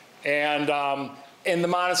 And in the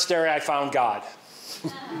monastery, I found God.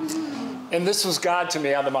 And this was God to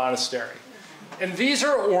me on the monastery. And these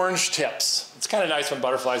are orange tips. It's kind of nice when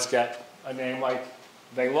butterflies get a name like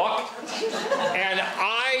they look. And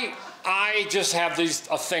I just have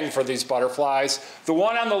a thing for these butterflies. The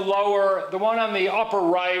one on the upper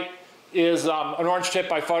right is an orange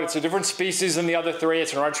tip I photographed. It's a different species than the other three.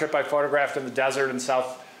 It's an orange tip I photographed in the desert in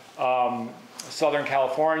Southern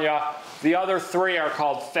California. The other three are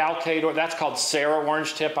called falcate, that's called Sarah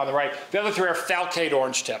orange tip on the right. The other three are falcate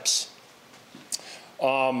orange tips.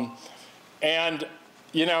 And,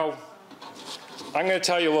 you know, I'm going to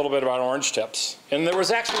tell you a little bit about orange tips. And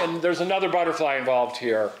there's another butterfly involved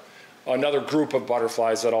here, another group of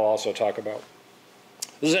butterflies that I'll also talk about.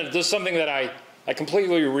 This is something that I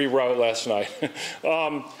completely rewrote last night.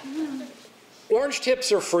 Orange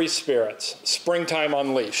tips are free spirits, springtime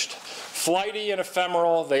unleashed. Flighty and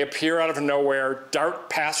ephemeral, they appear out of nowhere, dart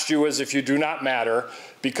past you as if you do not matter,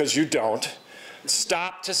 because you don't.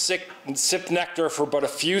 Stop to sip nectar for but a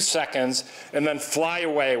few seconds, and then fly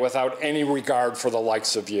away without any regard for the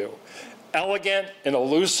likes of you. Elegant and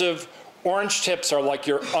elusive, orange tips are like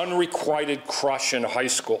your unrequited crush in high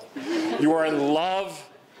school. You are in love,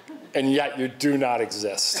 and yet you do not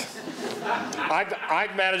exist.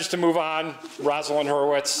 I've managed to move on, Rosalind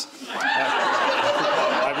Hurwitz.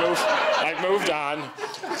 I've moved on.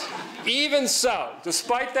 Even so,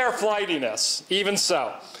 despite their flightiness, even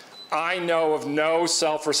so, I know of no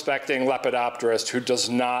self-respecting lepidopterist who does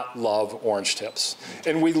not love orange tips.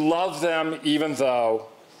 And we love them even though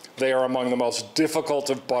they are among the most difficult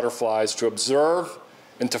of butterflies to observe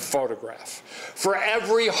and to photograph. For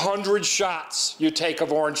every 100 shots you take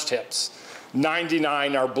of orange tips,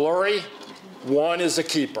 99 are blurry, 1 is a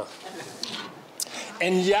keeper.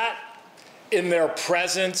 And yet, in their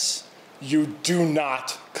presence, you do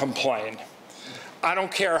not complain. I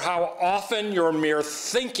don't care how often your mere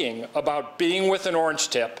thinking about being with an orange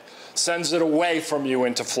tip sends it away from you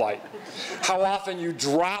into flight. How often you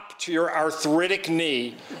drop to your arthritic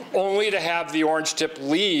knee only to have the orange tip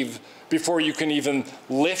leave before you can even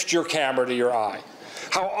lift your camera to your eye.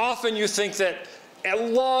 How often you think that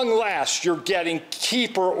at long last you're getting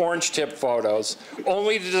keeper orange tip photos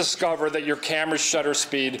only to discover that your camera's shutter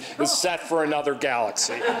speed is set for another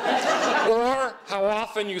galaxy. Or how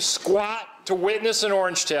often you squat to witness an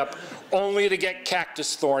orange tip only to get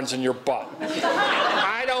cactus thorns in your butt.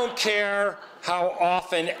 I don't care how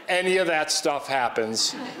often any of that stuff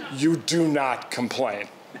happens, you do not complain.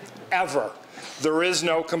 Ever. There is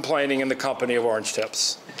no complaining in the company of orange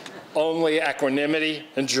tips. Only equanimity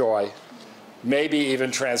and joy, maybe even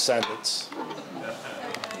transcendence.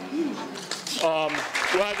 Well,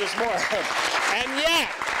 there's more. And yet,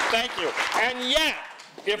 thank you, and yet,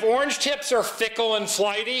 if orange tips are fickle and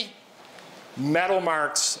flighty, metal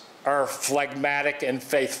marks are phlegmatic and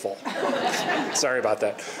faithful. Sorry about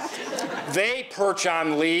that. They perch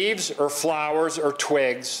on leaves or flowers or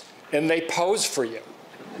twigs, and they pose for you,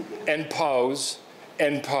 and pose,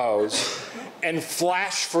 and pose, and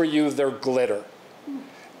flash for you their glitter,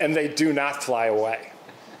 and they do not fly away.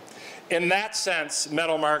 In that sense,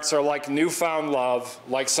 metal marks are like newfound love,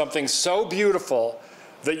 like something so beautiful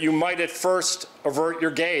that you might at first avert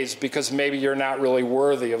your gaze because maybe you're not really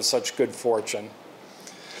worthy of such good fortune.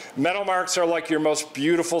 Metal marks are like your most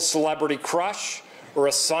beautiful celebrity crush, or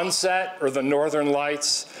a sunset, or the northern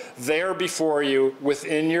lights, there before you,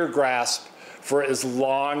 within your grasp, for as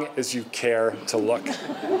long as you care to look.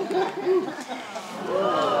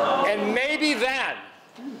 And maybe then,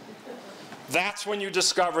 that's when you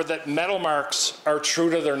discover that metal marks are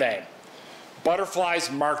true to their name.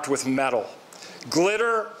 Butterflies marked with metal.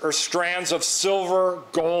 Glitter or strands of silver,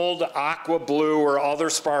 gold, aqua blue, or other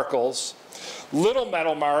sparkles. Little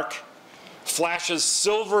metal mark flashes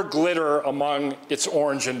silver glitter among its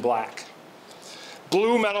orange and black.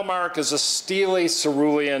 Blue metal mark is a steely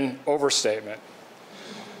cerulean overstatement.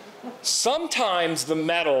 Sometimes the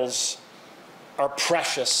metals are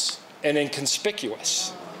precious and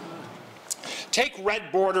inconspicuous. Take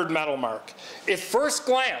red bordered metal mark. At first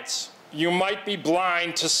glance, you might be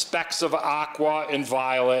blind to specks of aqua and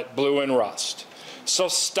violet, blue and rust. So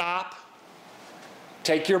stop,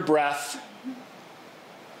 take your breath,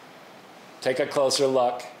 take a closer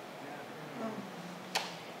look.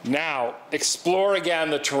 Now, explore again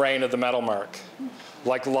the terrain of the metal mark,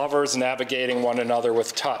 like lovers navigating one another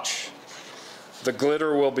with touch. The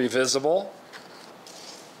glitter will be visible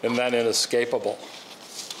and then inescapable.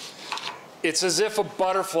 It's as if a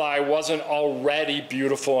butterfly wasn't already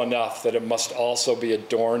beautiful enough that it must also be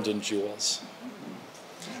adorned in jewels.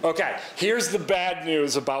 Okay, here's the bad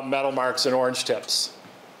news about metal marks and orange tips.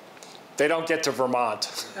 They don't get to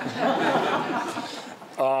Vermont.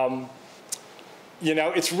 You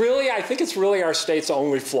know, it's really, I think it's really our state's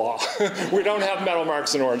only flaw. We don't have metal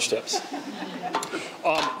marks and orange tips.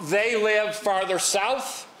 They live farther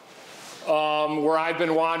south, where I've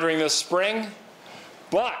been wandering this spring,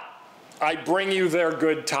 but I bring you their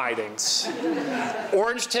good tidings.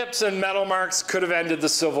 Orange tips and metal marks could have ended the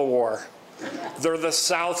Civil War. They're the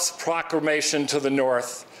South's proclamation to the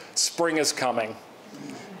North. Spring is coming.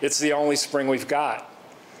 It's the only spring we've got.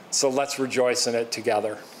 So let's rejoice in it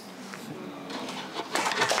together.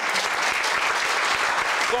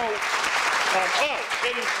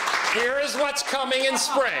 And here is what's coming in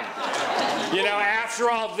spring. You know, after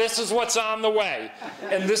all, this is what's on the way.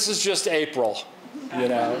 And this is just April, you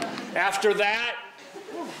know. After that,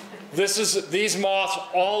 these moths,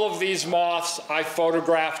 all of these moths I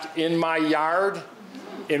photographed in my yard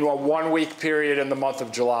in a 1-week period in the month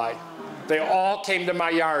of July. They all came to my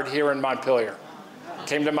yard here in Montpelier,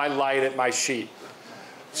 came to my light at my sheet.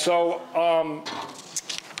 So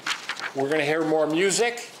we're going to hear more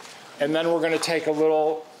music, and then we're going to take a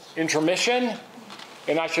little intermission.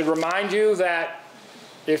 And I should remind you that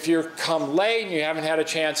if you come late and you haven't had a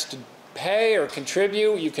chance to pay or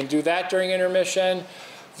contribute, you can do that during intermission.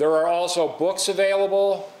 There are also books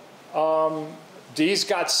available. Dee's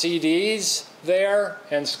got CDs there,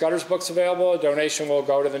 and Scudder's book's available. A donation will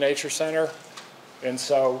go to the Nature Center. And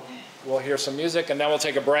so we'll hear some music, and then we'll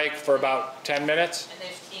take a break for about 10 minutes. And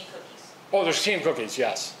there's tea and cookies. Oh, there's tea and cookies,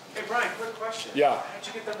 yes. Hey, Brian, quick question. Yeah. How'd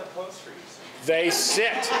you get them to pose for you? They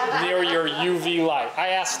sit near your UV light. I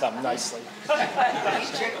asked them nicely.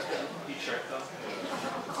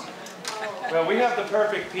 Well, we have the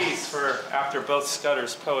perfect piece for after both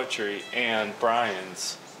Scudder's poetry and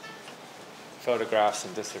Brian's photographs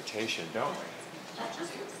and dissertation, don't we?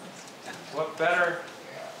 What a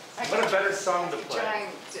better song to play.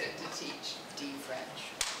 Trying to teach D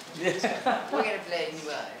French. We're going to play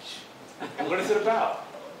Nuage. What is it about?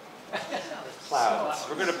 Clouds.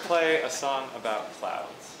 We're going to play a song about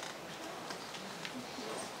clouds.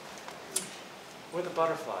 Where the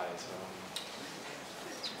butterflies.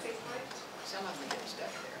 Some of them get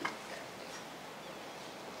stuck there.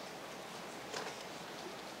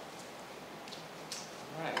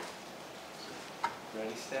 All right.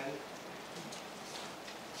 Ready, steady?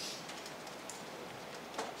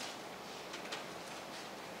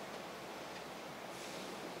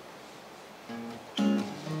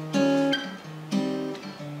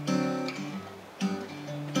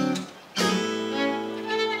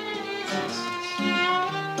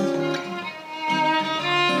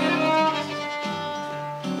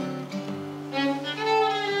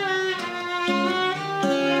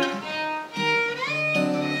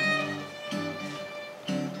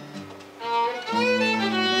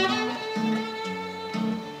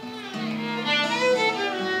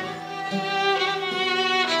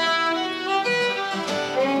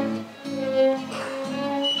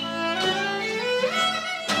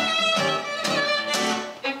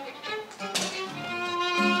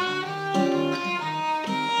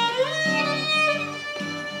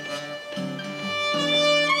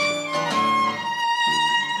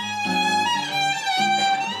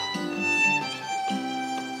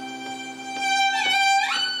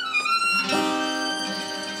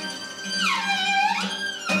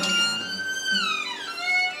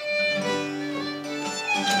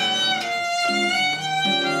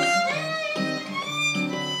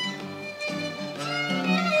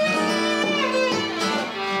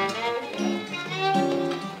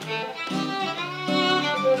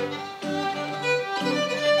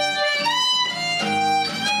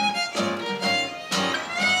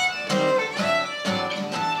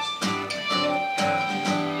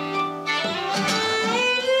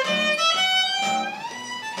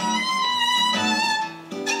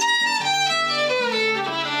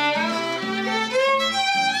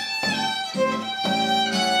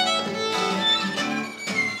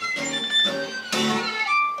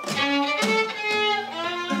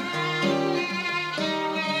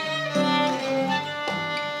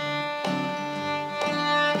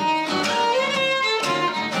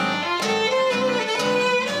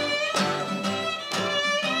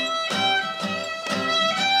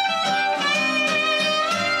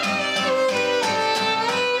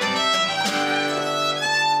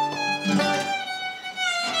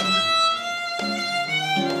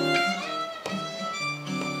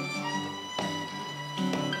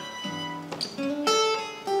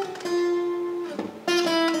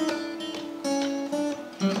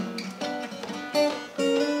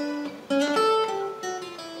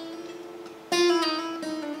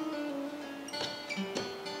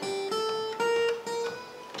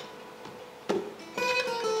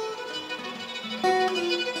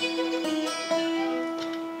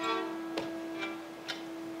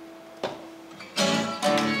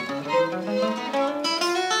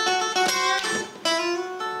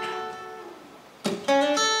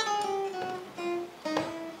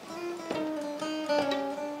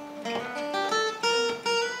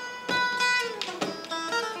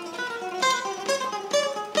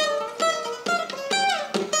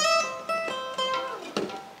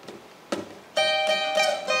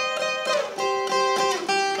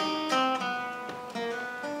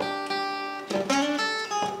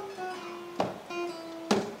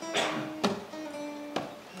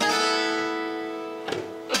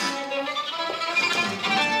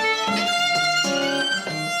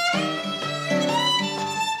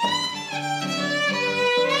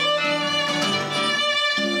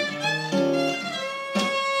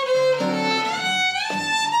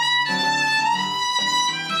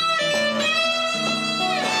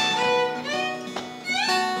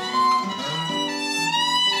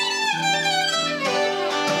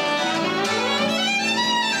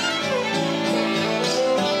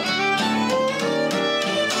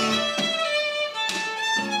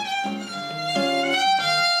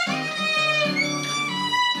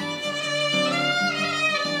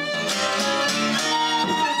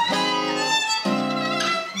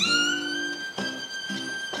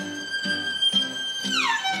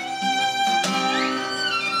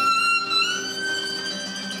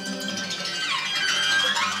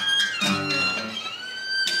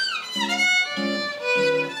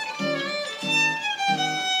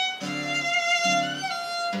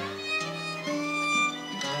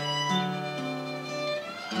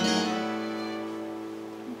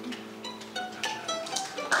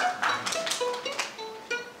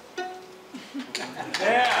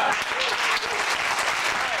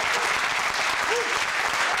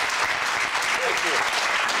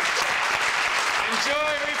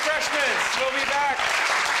 enjoy refreshments. We'll be back.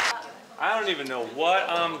 I don't even know what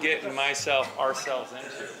I'm getting ourselves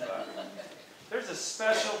into, but there's a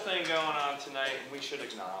special thing going on tonight, and we should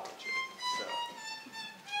acknowledge it. So,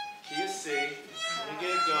 key is C. Let me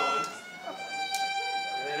get it going.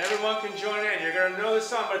 And then everyone can join in. You're going to know the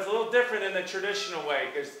song, but it's a little different than the traditional way,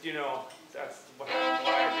 because, you know, that's why I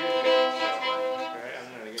do things. So, all right, I'm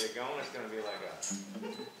going to get it going. It's going to be like a...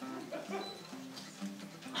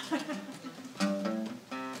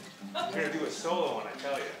 I'm going to do a solo when I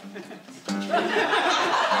tell you.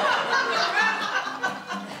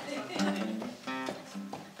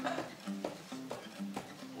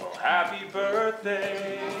 Well, happy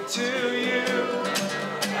birthday to you.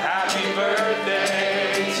 Happy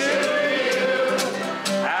birthday to you.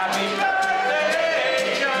 Happy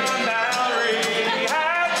birthday, John Mallory.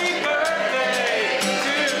 Happy birthday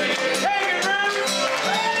to you. Take it, Ruth.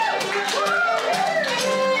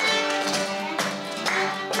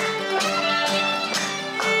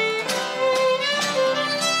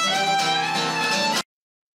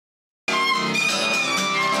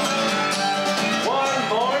 One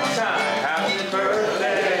more time. Happy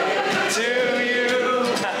birthday to you.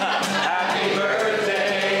 Happy birthday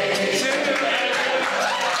to you.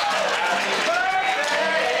 Happy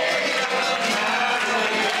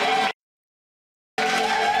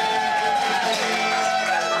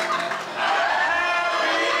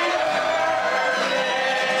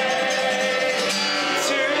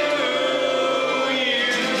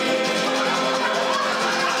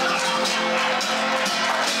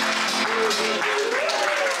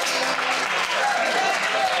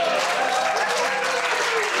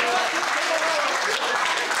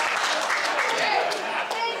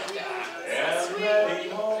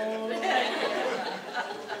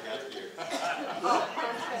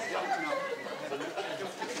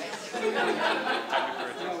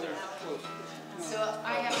So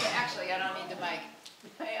I have to, actually, I don't need the mic.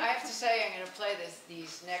 I have to say, I'm going to play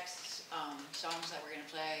these next songs that we're going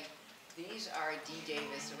to play. These are D.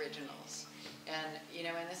 Davis originals. And, you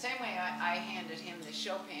know, in the same way I handed him the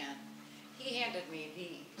Chopin, he handed me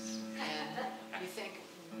these. And you think,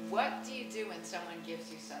 what do you do when someone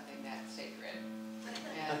gives you something that sacred?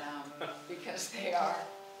 And because they are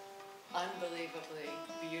unbelievably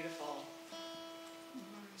beautiful,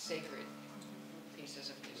 sacred pieces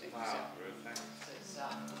of music. Wow, So, Ruth, thanks. it's,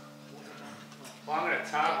 Well, I'm going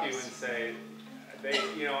to top you and say,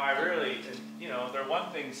 you know, I really, you know, they're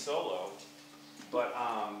one thing solo, but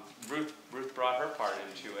Ruth brought her part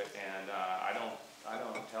into it, and I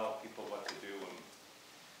don't tell people what to do when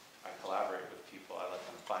I collaborate with people. I let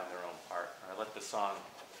them find their own part, or I let the song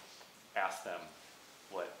ask them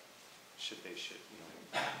what they should, you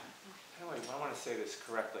know. Anyway, I want to say this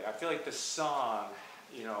correctly. I feel like the song,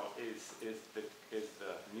 you know, is the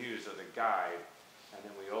muse or the guide, and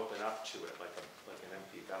then we open up to it like an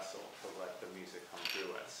empty vessel to let the music come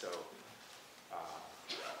through us. So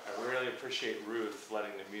I really appreciate Ruth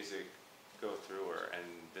letting the music go through her, and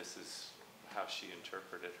this is how she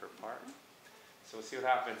interpreted her part. So we'll see what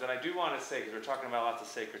happens. And I do want to say, because we're talking about lots of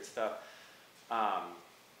sacred stuff,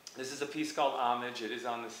 this is a piece called Homage. It is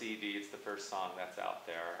on the CD. It's the first song that's out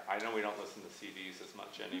there. I know we don't listen to CDs as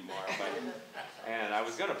much anymore, and I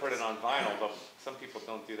was going to put it on vinyl, but some people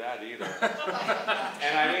don't do that either.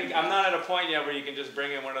 And I think I'm not at a point yet where you can just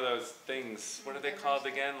bring in one of those things. What are they called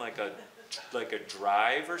again? Like a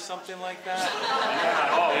drive or something like that?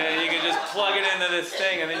 And you can just plug it into this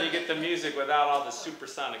thing, and then you get the music without all the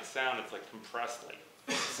supersonic sound. It's like compressed, like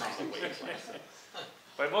sounds like waves.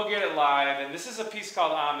 But we'll get it live, and this is a piece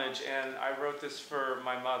called Homage, and I wrote this for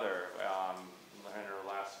my mother in her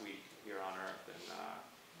last week here on Earth, and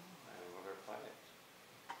we're going to play it.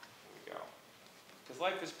 Here we go. Because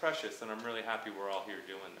life is precious, and I'm really happy we're all here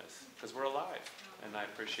doing this, because we're alive, and I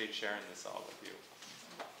appreciate sharing this all with you.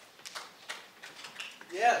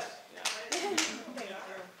 Yes. Yeah.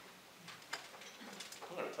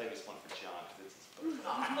 I'm going to play this one for John, because it's his birthday.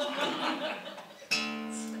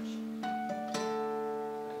 I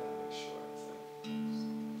gotta make sure it's like,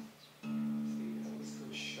 see, it always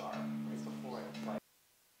goes sharp right before I play.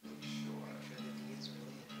 Make sure. Make sure the D is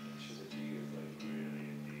like really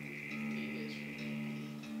a D.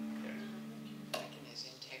 Okay. Taking his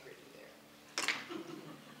integrity there.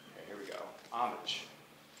 Okay, here we go. Homage.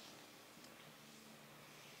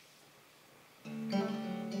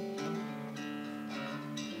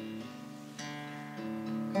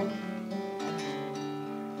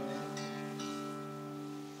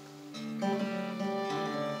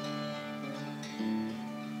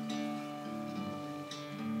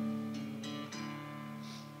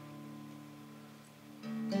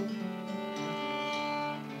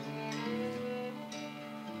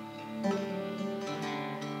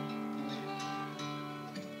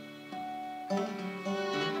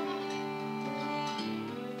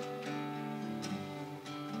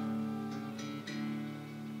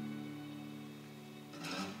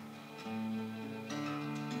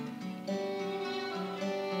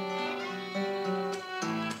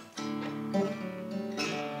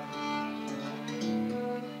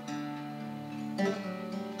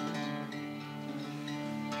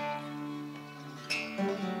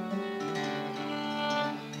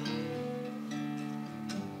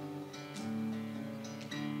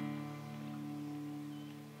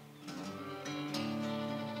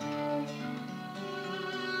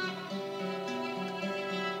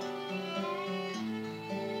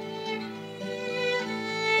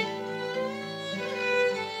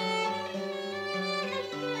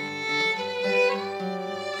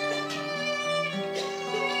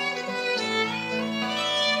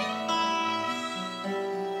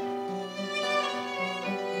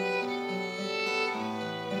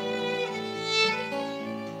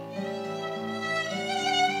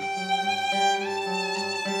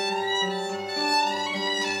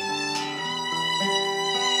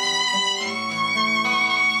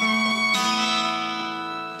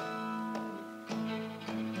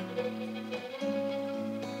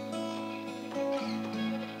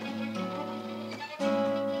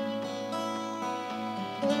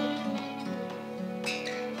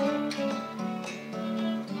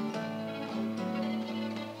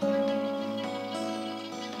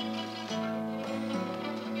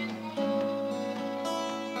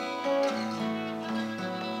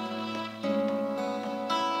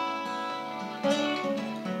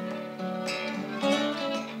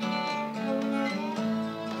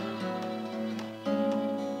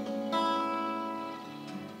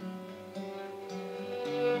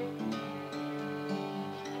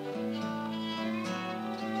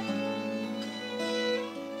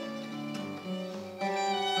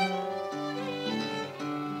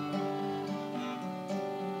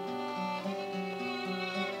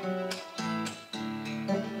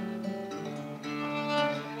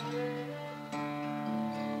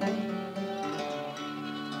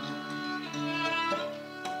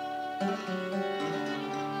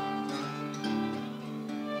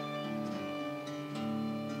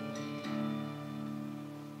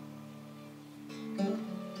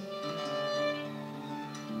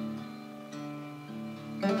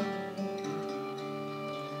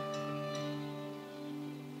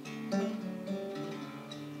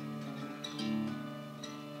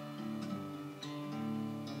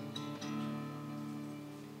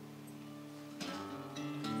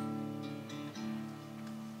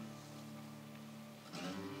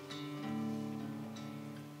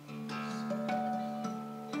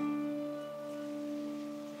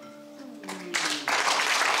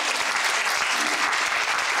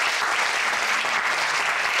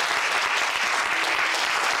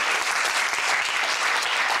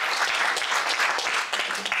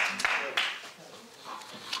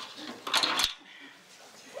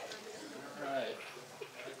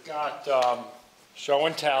 Got show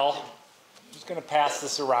and tell. I'm just going to pass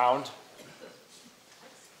this around.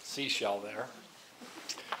 Seashell there.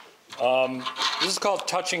 This is called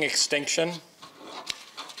Touching Extinction.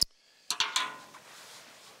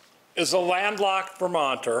 As a landlocked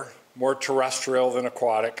Vermonter, more terrestrial than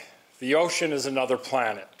aquatic, the ocean is another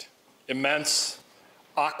planet, immense,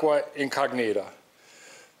 aqua incognita.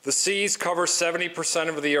 The seas cover 70%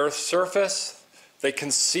 of the Earth's surface. They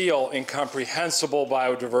conceal incomprehensible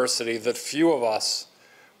biodiversity that few of us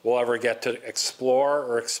will ever get to explore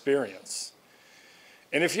or experience.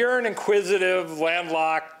 And if you're an inquisitive,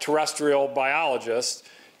 landlocked, terrestrial biologist,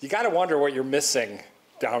 you got to wonder what you're missing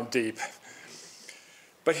down deep.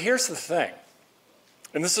 But here's the thing,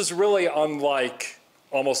 and this is really unlike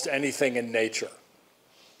almost anything in nature.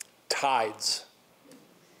 Tides.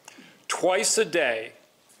 Twice a day,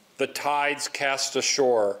 the tides cast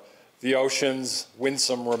ashore the ocean's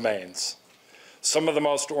winsome remains, some of the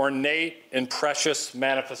most ornate and precious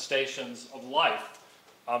manifestations of life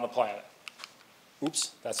on the planet. Oops,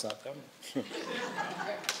 that's not them.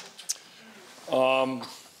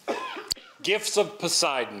 Gifts of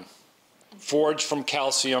Poseidon, forged from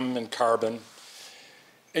calcium and carbon.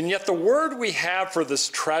 And yet the word we have for this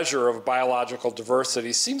treasure of biological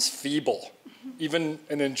diversity seems feeble, even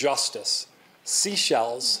an injustice.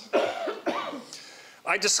 Seashells.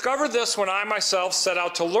 I discovered this when I myself set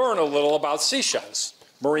out to learn a little about seashells,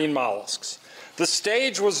 marine mollusks. The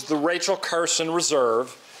stage was the Rachel Carson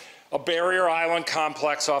Reserve, a barrier island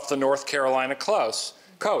complex off the North Carolina coast.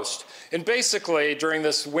 And basically, during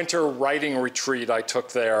this winter writing retreat I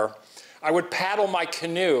took there, I would paddle my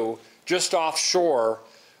canoe just offshore,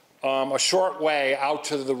 a short way out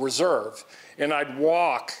to the reserve. And I'd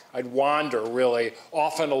wander really,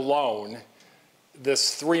 often alone,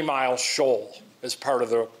 this 3-mile shoal as part of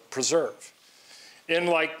the preserve. And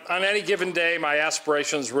like on any given day, my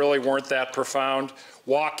aspirations really weren't that profound.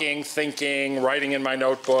 Walking, thinking, writing in my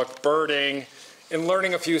notebook, birding, and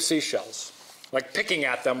learning a few seashells, like picking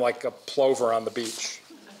at them like a plover on the beach.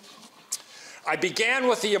 I began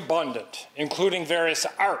with the abundant, including various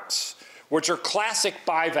arcs, which are classic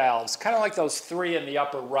bivalves, kind of like those 3 in the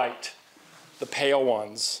upper right, the pale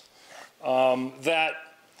ones, that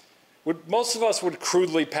most of us would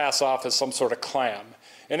crudely pass off as some sort of clam.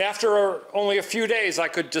 And after only a few days, I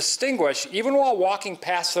could distinguish, even while walking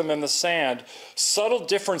past them in the sand, subtle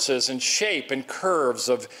differences in shape and curves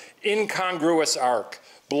of incongruous arc,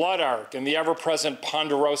 blood arc, and the ever-present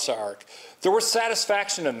ponderosa arc. There was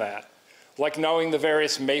satisfaction in that, like knowing the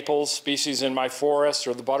various maple species in my forest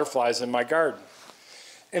or the butterflies in my garden.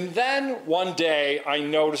 And then one day, I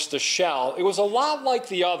noticed a shell. It was a lot like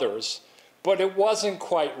the others, but it wasn't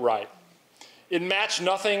quite right. It matched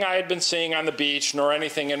nothing I had been seeing on the beach nor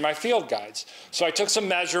anything in my field guides. So I took some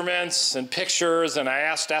measurements and pictures and I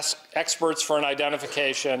asked experts for an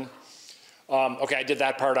identification. Okay, I did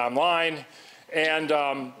that part online. And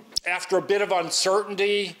after a bit of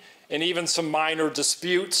uncertainty and even some minor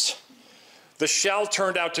disputes, the shell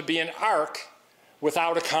turned out to be an arc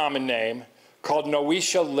without a common name called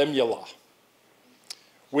Noetia limula,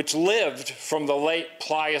 which lived from the late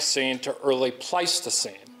Pliocene to early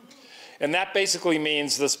Pleistocene. And that basically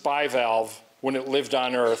means this bivalve, when it lived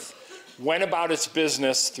on Earth, went about its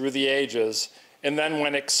business through the ages and then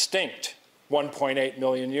went extinct 1.8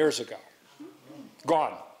 million years ago.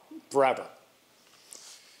 Gone forever.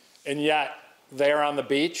 And yet, there on the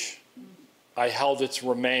beach, I held its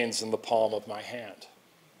remains in the palm of my hand.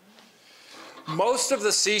 Most of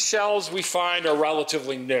the seashells we find are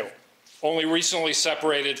relatively new, only recently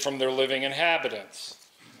separated from their living inhabitants.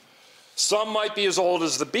 Some might be as old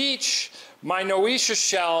as the beach. My Noetia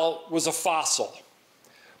shell was a fossil.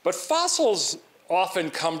 But fossils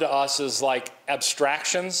often come to us as like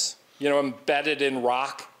abstractions, you know, embedded in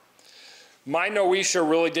rock. My Noesha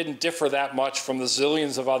really didn't differ that much from the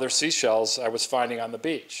zillions of other seashells I was finding on the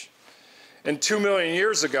beach. And 2 million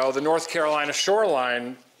years ago, the North Carolina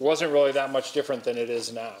shoreline wasn't really that much different than it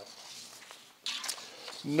is now.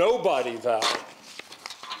 Nobody, though,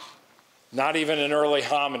 not even an early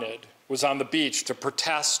hominid, was on the beach to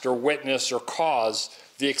protest or witness or cause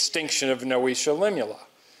the extinction of Noesha limula.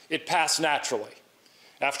 It passed naturally.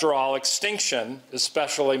 After all, extinction,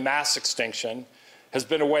 especially mass extinction, has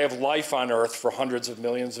been a way of life on Earth for hundreds of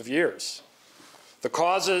millions of years. The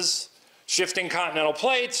causes: shifting continental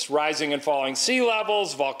plates, rising and falling sea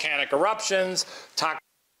levels, volcanic eruptions, toxic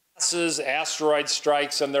gases, asteroid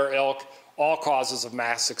strikes and their ilk, all causes of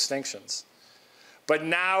mass extinctions. But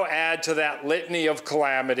now add to that litany of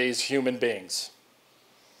calamities human beings.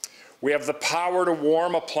 We have the power to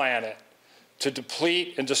warm a planet, to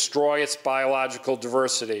deplete and destroy its biological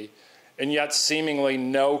diversity, and yet seemingly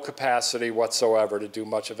no capacity whatsoever to do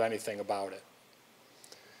much of anything about it.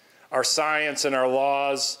 Our science and our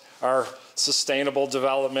laws, our sustainable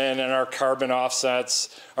development and our carbon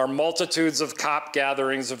offsets, our multitudes of COP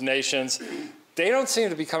gatherings of nations, they don't seem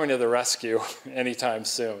to be coming to the rescue anytime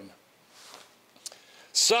soon.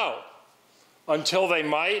 So, until they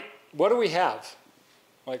might, what do we have?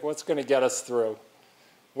 Like, what's going to get us through?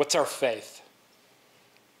 What's our faith?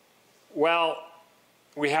 Well,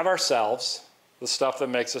 we have ourselves, the stuff that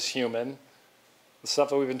makes us human, the stuff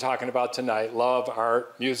that we've been talking about tonight: love,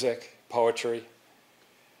 art, music, poetry.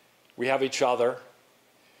 We have each other.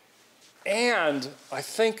 And I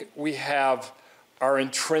think we have our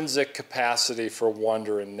intrinsic capacity for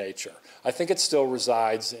wonder in nature. I think it still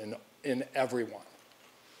resides in everyone.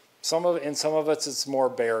 In some of us, it's more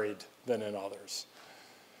buried than in others.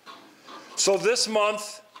 So this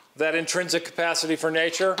month, that intrinsic capacity for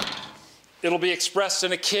nature, it'll be expressed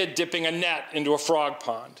in a kid dipping a net into a frog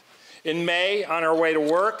pond. In May, on our way to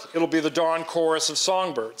work, it'll be the dawn chorus of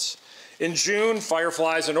songbirds. In June,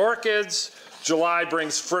 fireflies and orchids. July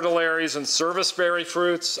brings fritillaries and serviceberry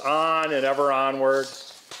fruits, on and ever onward.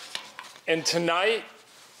 And tonight,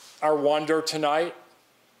 our wonder tonight,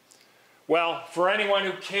 well, for anyone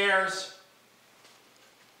who cares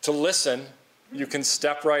to listen, you can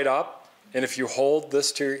step right up, and if you hold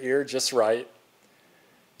this to your ear just right,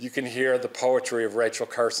 you can hear the poetry of Rachel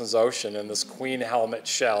Carson's Ocean in this queen helmet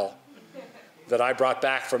shell that I brought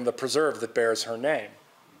back from the preserve that bears her name.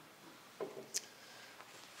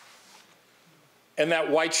 And that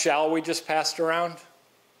white shell we just passed around,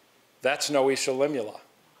 that's Noesha limula.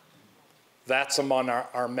 That's among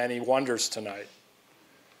our many wonders tonight,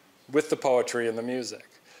 with the poetry and the music.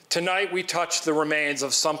 Tonight we touch the remains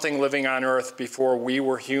of something living on Earth before we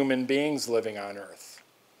were human beings living on Earth.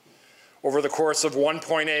 Over the course of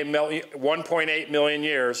 1.8 million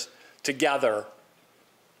years, together,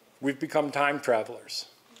 we've become time travelers.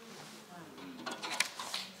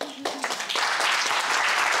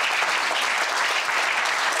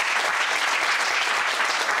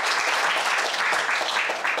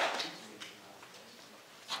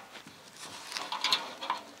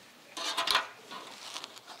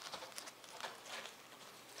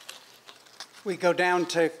 We go down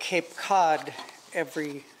to Cape Cod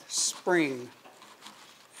every spring,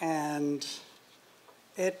 and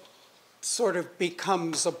it sort of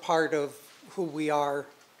becomes a part of who we are.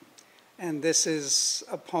 And this is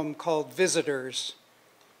a poem called Visitors.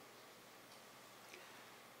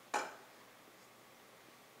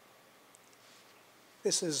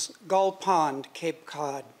 This is Gull Pond, Cape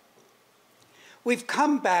Cod. We've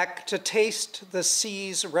come back to taste the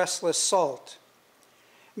sea's restless salt,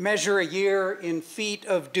 measure a year in feet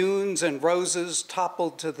of dunes and roses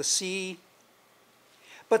toppled to the sea.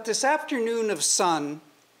 But this afternoon of sun,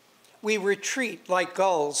 we retreat like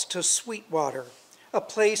gulls to Sweetwater, a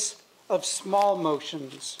place of small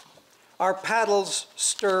motions. Our paddles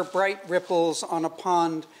stir bright ripples on a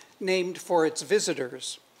pond named for its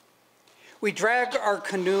visitors. We drag our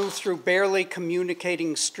canoe through barely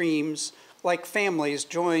communicating streams like families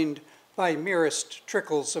joined by merest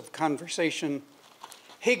trickles of conversation.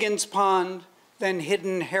 Higgins Pond, then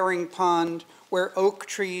Hidden Herring Pond, where oak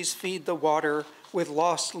trees feed the water with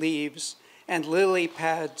lost leaves, and lily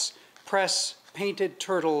pads press painted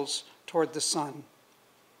turtles toward the sun.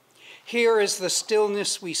 Here is the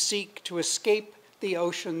stillness we seek to escape the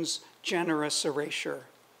ocean's generous erasure.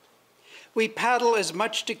 We paddle as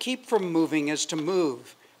much to keep from moving as to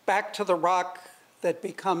move, back to the rock that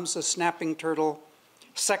becomes a snapping turtle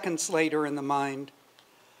seconds later in the mind.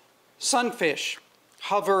 Sunfish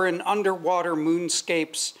hover in underwater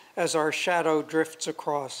moonscapes as our shadow drifts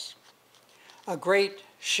across. A great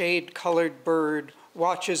Shade-colored bird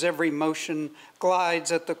watches every motion,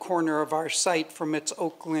 glides at the corner of our sight from its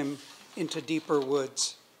oak limb into deeper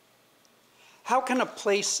woods. How can a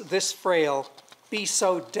place this frail be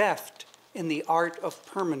so deft in the art of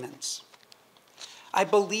permanence? I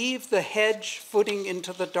believe the hedge footing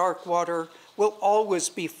into the dark water will always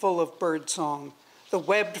be full of birdsong. The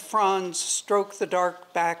webbed fronds stroke the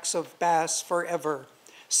dark backs of bass forever.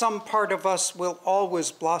 Some part of us will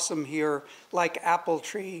always blossom here like apple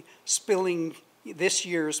tree spilling this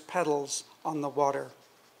year's petals on the water.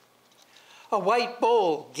 A white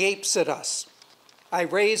bowl gapes at us. I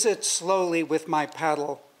raise it slowly with my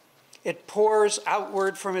paddle. It pours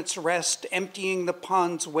outward from its rest, emptying the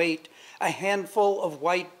pond's weight, a handful of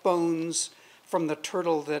white bones from the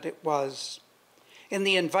turtle that it was. In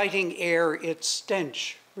the inviting air, its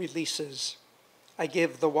stench releases. I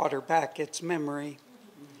give the water back its memory.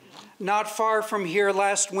 Not far from here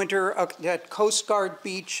last winter at Coast Guard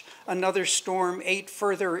Beach, another storm ate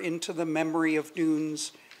further into the memory of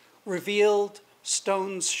dunes, revealed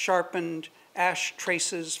stones sharpened, ash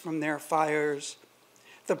traces from their fires.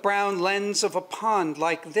 The brown lens of a pond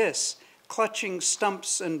like this, clutching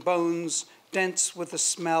stumps and bones, dense with the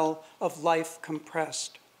smell of life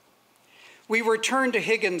compressed. We return to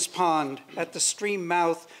Higgins Pond. At the stream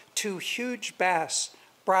mouth, two huge bass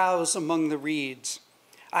browse among the reeds.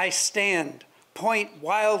 I stand, point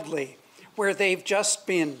wildly where they've just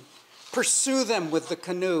been, pursue them with the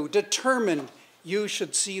canoe, determined you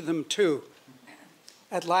should see them too.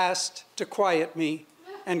 At last, to quiet me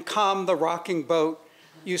and calm the rocking boat,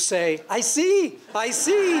 you say, I see, I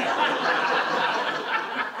see.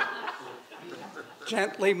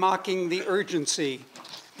 Gently mocking the urgency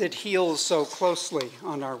that heals so closely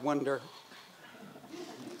on our wonder.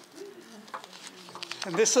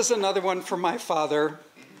 And this is another one from my father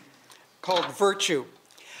called Virtue.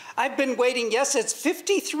 I've been waiting, yes, it's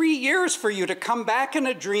 53 years for you to come back in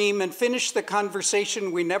a dream and finish the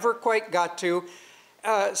conversation we never quite got to.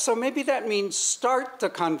 So maybe that means start the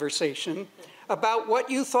conversation about what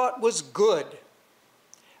you thought was good.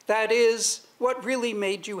 That is, what really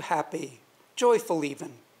made you happy, joyful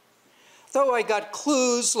even. Though I got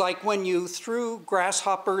clues like when you threw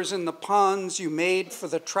grasshoppers in the ponds you made for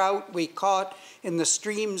the trout we caught in the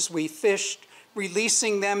streams we fished,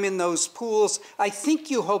 releasing them in those pools I think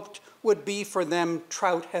you hoped would be for them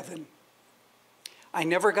trout heaven. I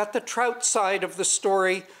never got the trout side of the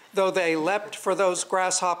story, though they leapt for those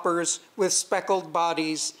grasshoppers with speckled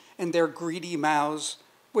bodies and their greedy mouths,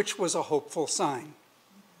 which was a hopeful sign.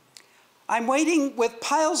 I'm waiting with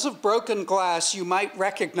piles of broken glass you might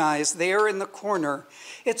recognize there in the corner.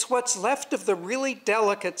 It's what's left of the really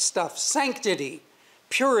delicate stuff, sanctity,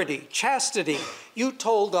 purity, chastity, you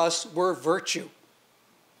told us were virtue.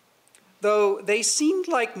 Though they seemed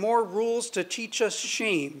like more rules to teach us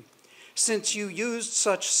shame, since you used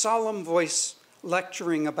such solemn voice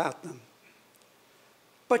lecturing about them.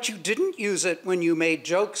 But you didn't use it when you made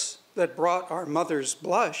jokes that brought our mothers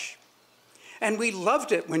blush. And we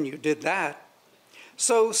loved it when you did that.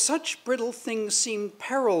 So such brittle things seemed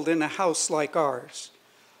periled in a house like ours.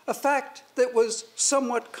 A fact that was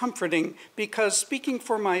somewhat comforting because, speaking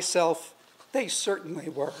for myself, they certainly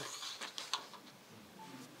were.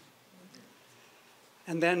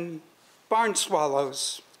 And then barn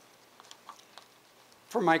swallows.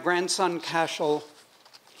 For my grandson Cashel,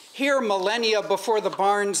 here millennia before the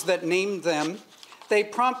barns that named them, they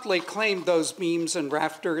promptly claimed those beams and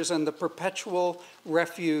rafters and the perpetual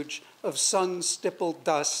refuge of sun-stippled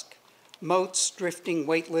dusk, motes drifting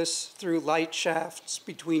weightless through light shafts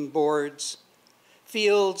between boards,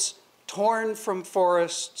 fields torn from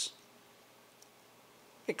forests,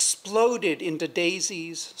 exploded into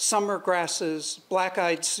daisies, summer grasses,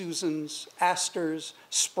 black-eyed Susans, asters,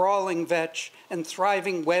 sprawling vetch, and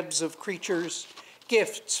thriving webs of creatures,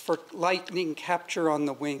 gifts for lightning capture on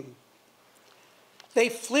the wing. They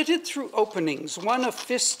flitted through openings, one a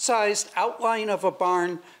fist-sized outline of a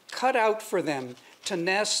barn cut out for them to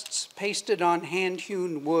nests pasted on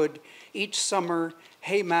hand-hewn wood, each summer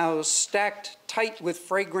hay mows stacked tight with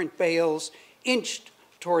fragrant bales, inched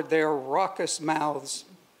toward their raucous mouths.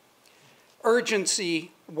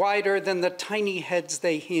 Urgency wider than the tiny heads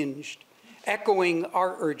they hinged, echoing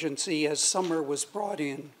our urgency as summer was brought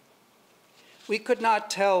in. We could not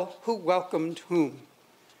tell who welcomed whom.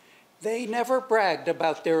 They never bragged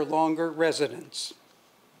about their longer residence.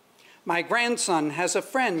 My grandson has a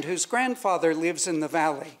friend whose grandfather lives in the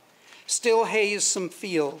valley, still hays some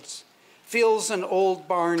fields, fills an old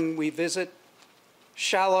barn we visit,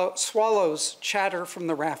 swallows chatter from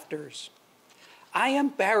the rafters. I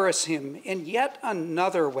embarrass him in yet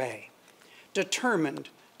another way, determined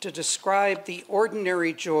to describe the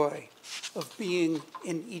ordinary joy of being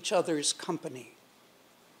in each other's company.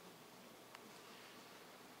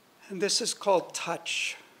 And this is called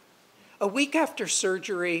touch. A week after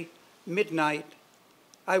surgery, midnight,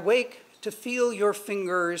 I wake to feel your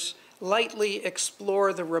fingers lightly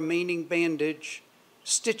explore the remaining bandage,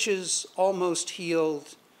 stitches almost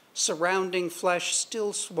healed, surrounding flesh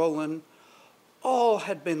still swollen. All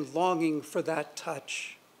had been longing for that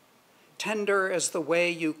touch, tender as the way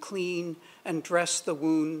you clean and dress the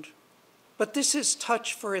wound. But this is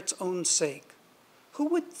touch for its own sake. Who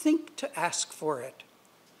would think to ask for it?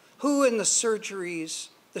 Who in the surgeries,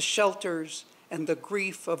 the shelters, and the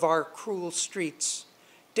grief of our cruel streets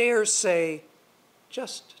dares say,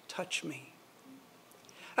 just touch me?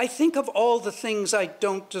 I think of all the things I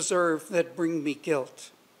don't deserve that bring me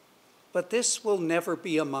guilt, but this will never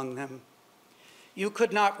be among them. You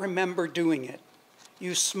could not remember doing it.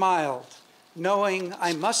 You smiled, knowing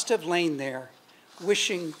I must have lain there,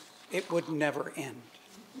 wishing it would never end.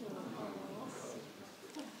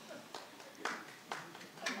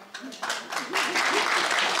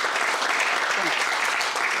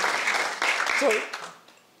 So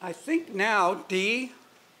I think now, Dee,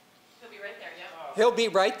 He'll be right there, yeah. he'll be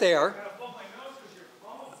right there.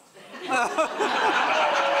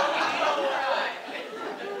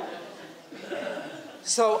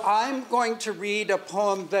 So I'm going to read a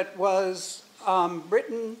poem that was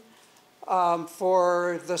written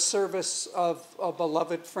for the service of a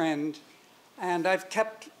beloved friend, and I've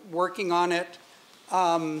kept working on it.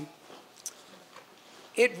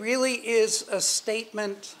 It really is a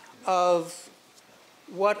statement of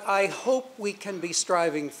what I hope we can be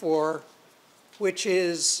striving for, which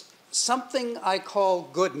is something I call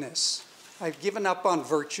goodness. I've given up on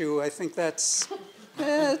virtue. I think that's,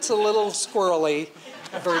 it's a little squirrely,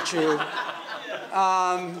 virtue.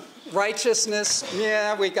 Righteousness,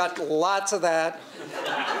 yeah, we got lots of that.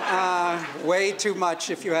 Way too much,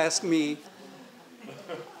 if you ask me.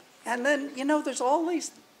 And then, you know, there's all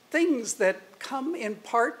these things that come in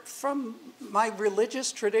part from my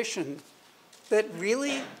religious tradition that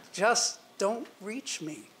really just don't reach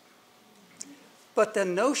me. But the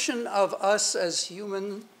notion of us as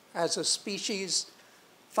human, as a species,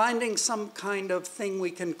 finding some kind of thing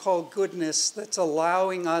we can call goodness that's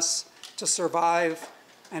allowing us to survive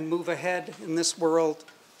and move ahead in this world,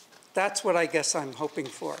 that's what I guess I'm hoping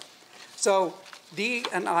for. So Dee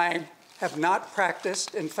and I have not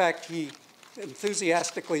practiced. In fact, he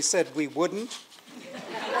enthusiastically said we wouldn't.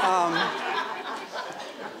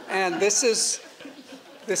 And this is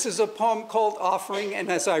a poem called Offering,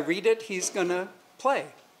 and as I read it, he's gonna play.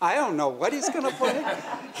 I don't know what he's gonna play.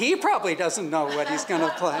 He probably doesn't know what he's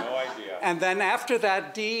gonna play. No idea. And then after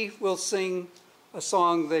that, Dee will sing a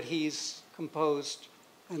song that he's composed,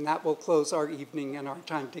 and that will close our evening and our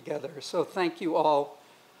time together. So thank you all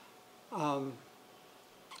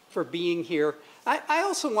for being here. I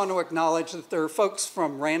also want to acknowledge that there are folks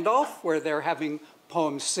from Randolph where they're having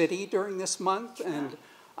Poem City during this month, and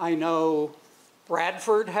I know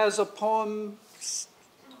Bradford has a poem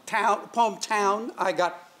town. I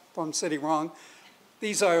got Poem City wrong.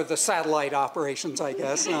 These are the satellite operations, I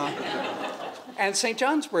guess. And St.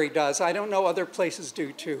 Johnsbury does. I don't know other places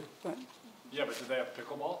do too, but. Yeah, but do they have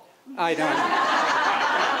pickleball? I don't.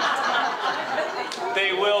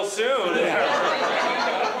 They will soon.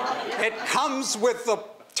 It comes with the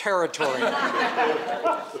territory.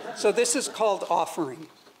 So this is called Offering.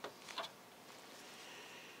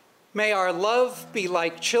 May our love be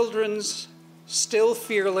like children's, still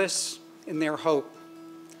fearless in their hope,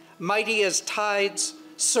 mighty as tides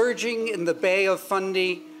surging in the Bay of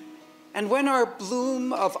Fundy, and when our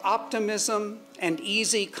bloom of optimism and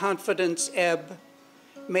easy confidence ebb,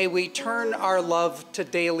 may we turn our love to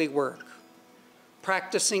daily work,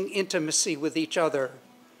 practicing intimacy with each other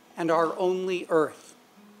and our only earth,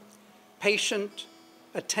 patient,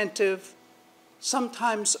 attentive,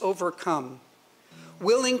 sometimes overcome,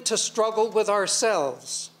 willing to struggle with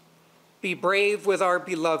ourselves, be brave with our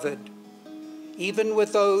beloved, even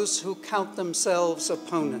with those who count themselves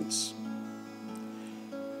opponents.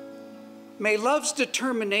 May love's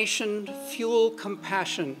determination fuel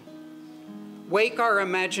compassion, wake our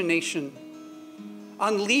imagination,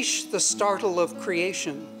 unleash the startle of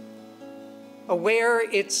creation, aware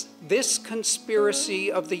it's this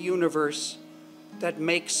conspiracy of the universe that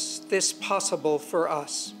makes this possible for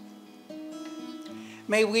us.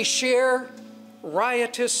 May we share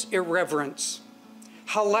riotous irreverence,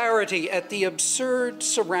 hilarity at the absurd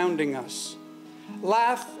surrounding us,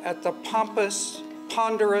 laugh at the pompous,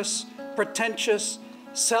 ponderous, pretentious,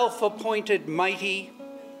 self-appointed mighty,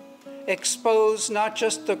 expose not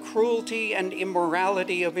just the cruelty and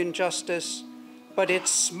immorality of injustice, but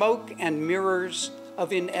its smoke and mirrors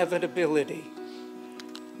of inevitability.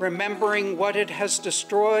 Remembering what it has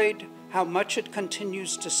destroyed, how much it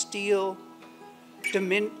continues to steal,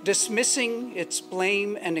 dismissing its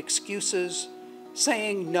blame and excuses,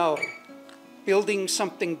 saying no, building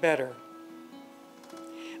something better.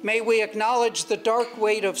 May we acknowledge the dark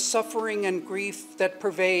weight of suffering and grief that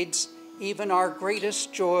pervades even our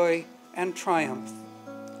greatest joy and triumph,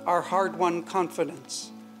 our hard-won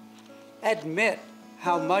confidence. Admit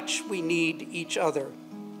how much we need each other,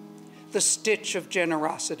 the stitch of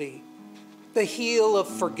generosity, the heel of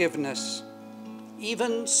forgiveness,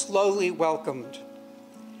 even slowly welcomed.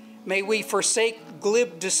 May we forsake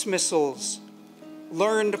glib dismissals,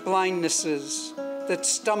 learned blindnesses that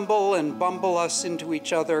stumble and bumble us into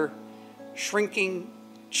each other, shrinking,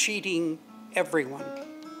 cheating everyone.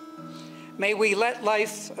 May we let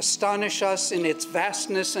life astonish us in its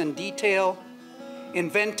vastness and detail,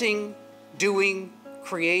 inventing, doing,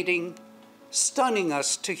 creating, stunning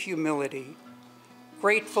us to humility,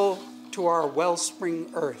 grateful to our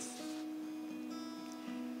wellspring earth.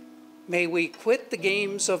 May we quit the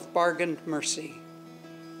games of bargained mercy,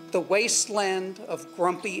 the wasteland of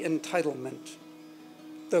grumpy entitlement,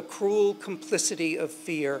 the cruel complicity of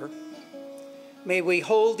fear. May we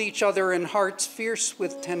hold each other in hearts fierce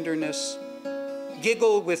with tenderness,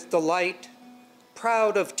 giggle with delight,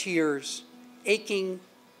 proud of tears, aching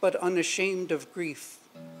but unashamed of grief,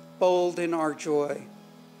 bold in our joy.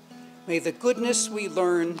 May the goodness we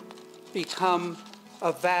learn become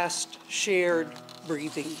a vast shared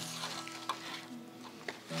breathing.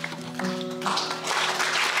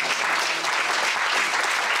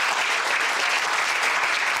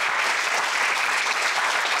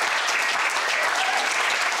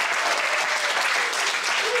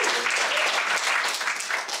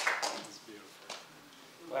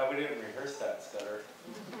 Glad we didn't rehearse that, Scudder.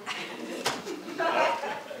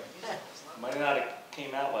 Might not have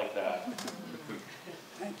came out like that.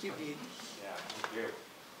 Thank you, Dee. Yeah, thank you.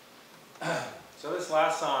 So this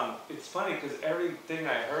last song, it's funny because everything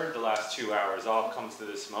I heard the last 2 hours all comes to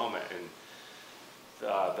this moment, and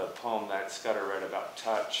the poem that Scudder read about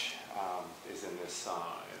touch is in this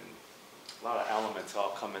song, and a lot of elements all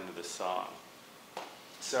come into the song.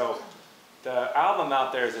 So the album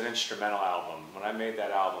out there is an instrumental album. When I made that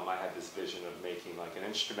album, I had this vision of making like an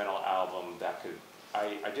instrumental album that could,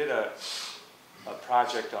 I did a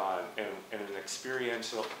project on an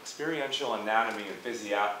experiential anatomy and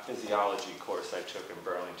physiology course I took in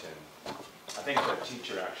Burlington. I think the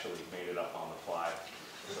teacher actually made it up on the fly,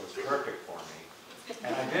 so it was perfect for me.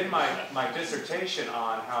 And I did my dissertation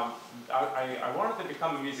on how I wanted to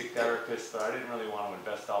become a music therapist, but I didn't really want to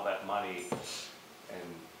invest all that money,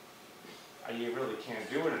 and you really can't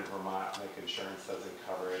do it in Vermont, like insurance doesn't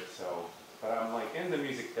cover it. So, but I'm like into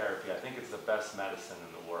music therapy. I think it's the best medicine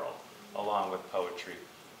in the world, along with poetry,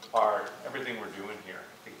 art, everything we're doing here.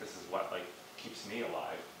 I think this is what like keeps me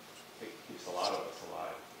alive. It keeps a lot of us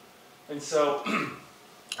alive. And so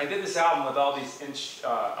I did this album with all these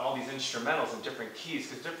instrumentals in different keys,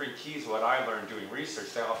 because different keys, what I learned doing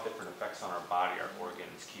research, they all have different effects on our body, our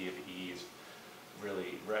organs. Key of E is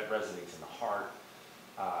really resonates in the heart.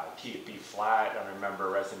 Key of B flat, I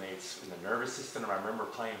remember, resonates in the nervous system. I remember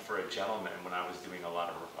playing for a gentleman when I was doing a lot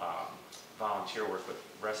of volunteer work with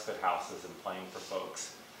respite houses and playing for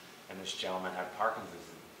folks. And this gentleman had Parkinson's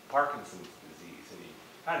disease, and he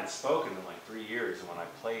hadn't spoken in like 3 years. And when I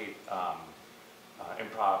played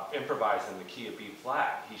improvised in the key of B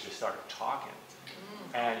flat, he just started talking.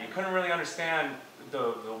 And you couldn't really understand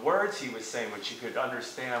the words he was saying, but you could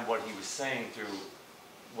understand what he was saying through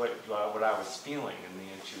what I was feeling and the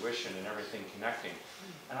intuition and everything connecting.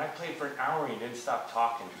 And I played for an hour and he didn't stop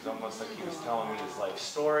talking. It was almost like he was telling me his life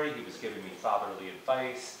story. He was giving me fatherly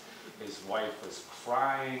advice. His wife was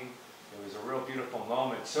crying. It was a real beautiful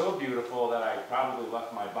moment. So beautiful that I probably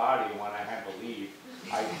left my body when I had to leave.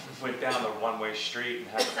 I went down the one-way street and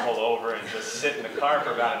had to pull over and just sit in the car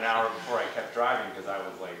for about an hour before I kept driving, because I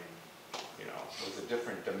was like, you know, it was a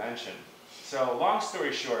different dimension. So long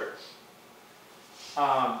story short,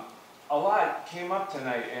 a lot came up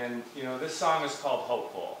tonight, and you know, this song is called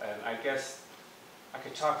Hopeful, and I guess I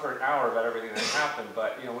could talk for an hour about everything that happened,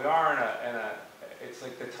 but you know, we are in a it's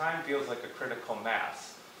like the time feels like a critical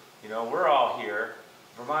mass. You know, we're all here.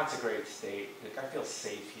 Vermont's a great state. Like, I feel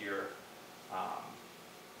safe here,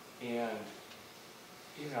 and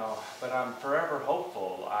you know, but I'm forever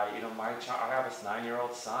hopeful. I have this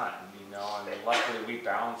 9-year-old son. You know, and luckily we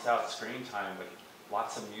balance out screen time with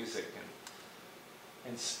lots of music. And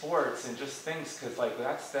and sports and just things, because like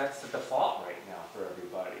that's the default right now for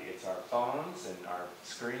everybody. It's our phones and our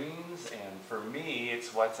screens, and for me,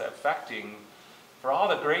 it's what's affecting, for all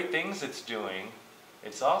the great things it's doing,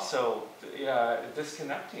 it's also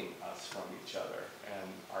disconnecting us from each other and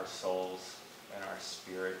our souls and our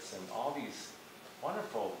spirits and all these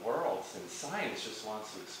wonderful worlds, and science just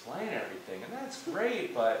wants to explain everything, and that's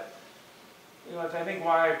great, but you know, I think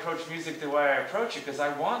why I approach music the way I approach it, because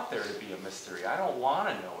I want there to be a mystery. I don't want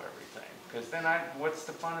to know everything, because then what's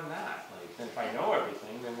the fun in that? Like, then if I know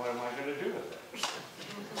everything, then what am I going to do with it?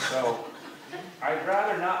 So, I'd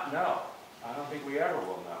rather not know. I don't think we ever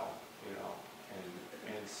will know, you know.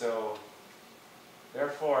 And so,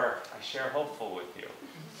 therefore, I share hopeful with you,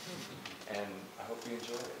 and I hope you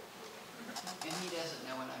enjoy it. And he doesn't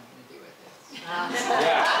know what I'm going to do with this.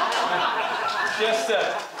 Yeah. Just to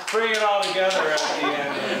bring it all together at the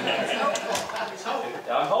end.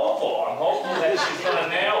 I'm hopeful. I'm hopeful that she's going to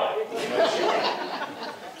nail it. You know,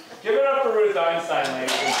 give it up for Ruth Einstein,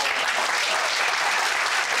 ladies.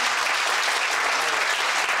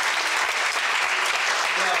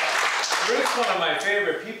 Ruth's one of my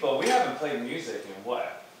favorite people. We haven't played music in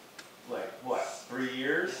what? Like, what, 3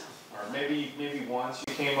 years? Or maybe once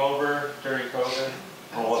you came over during COVID.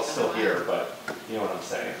 Well, it's still here, but you know what I'm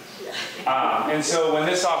saying. And so when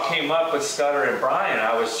this all came up with Scudder and Brian,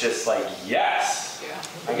 I was just like, yes,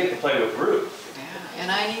 I get to play with Ruth. Yeah,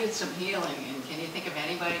 and I needed some healing, and can you think of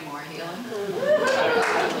anybody more healing?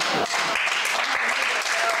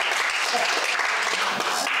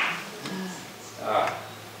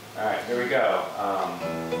 All right, here we go.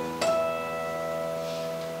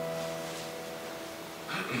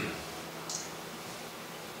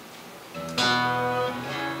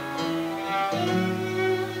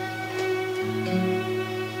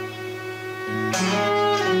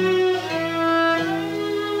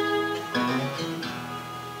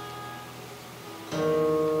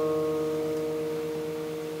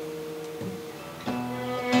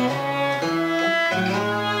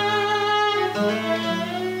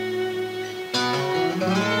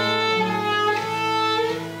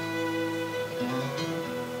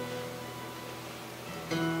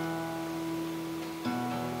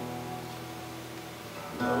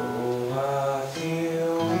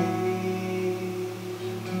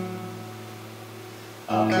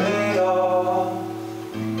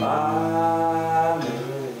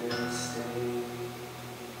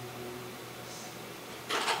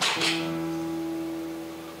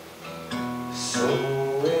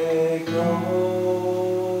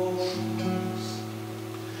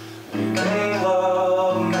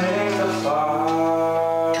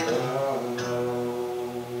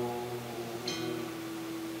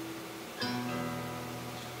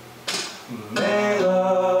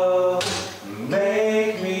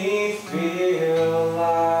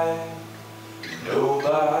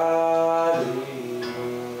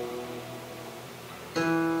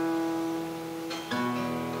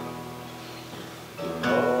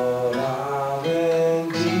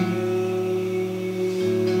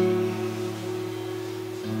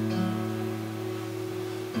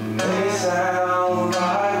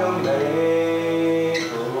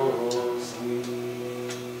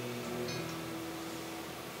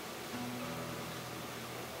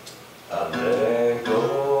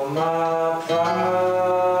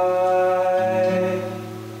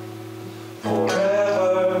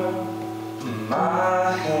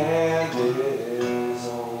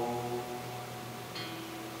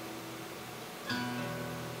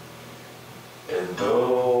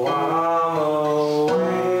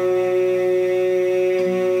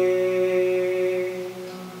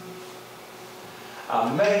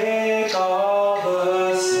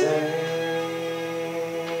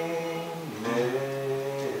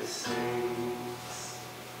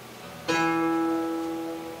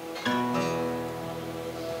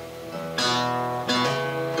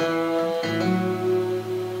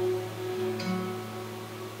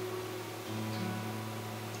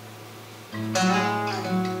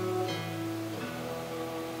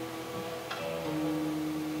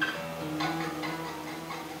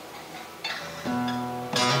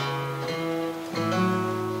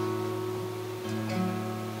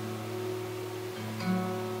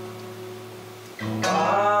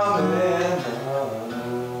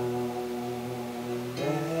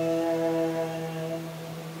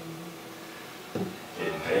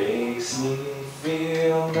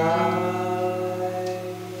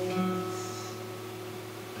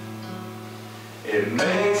 And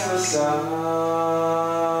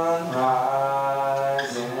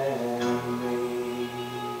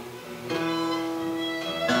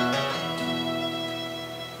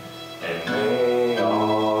may all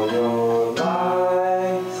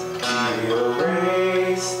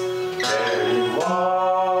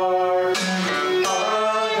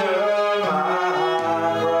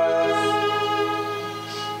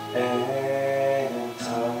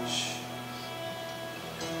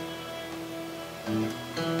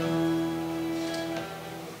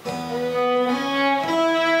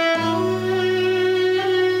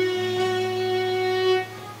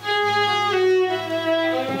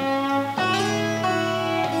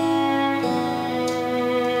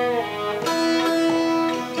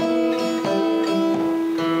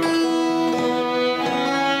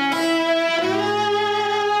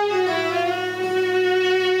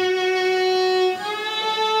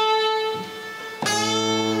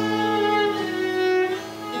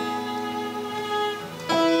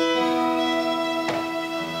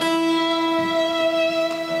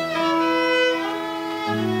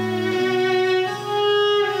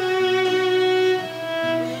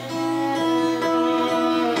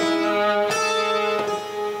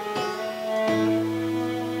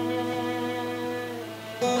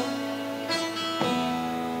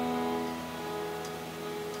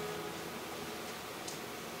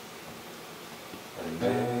and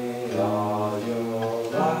may all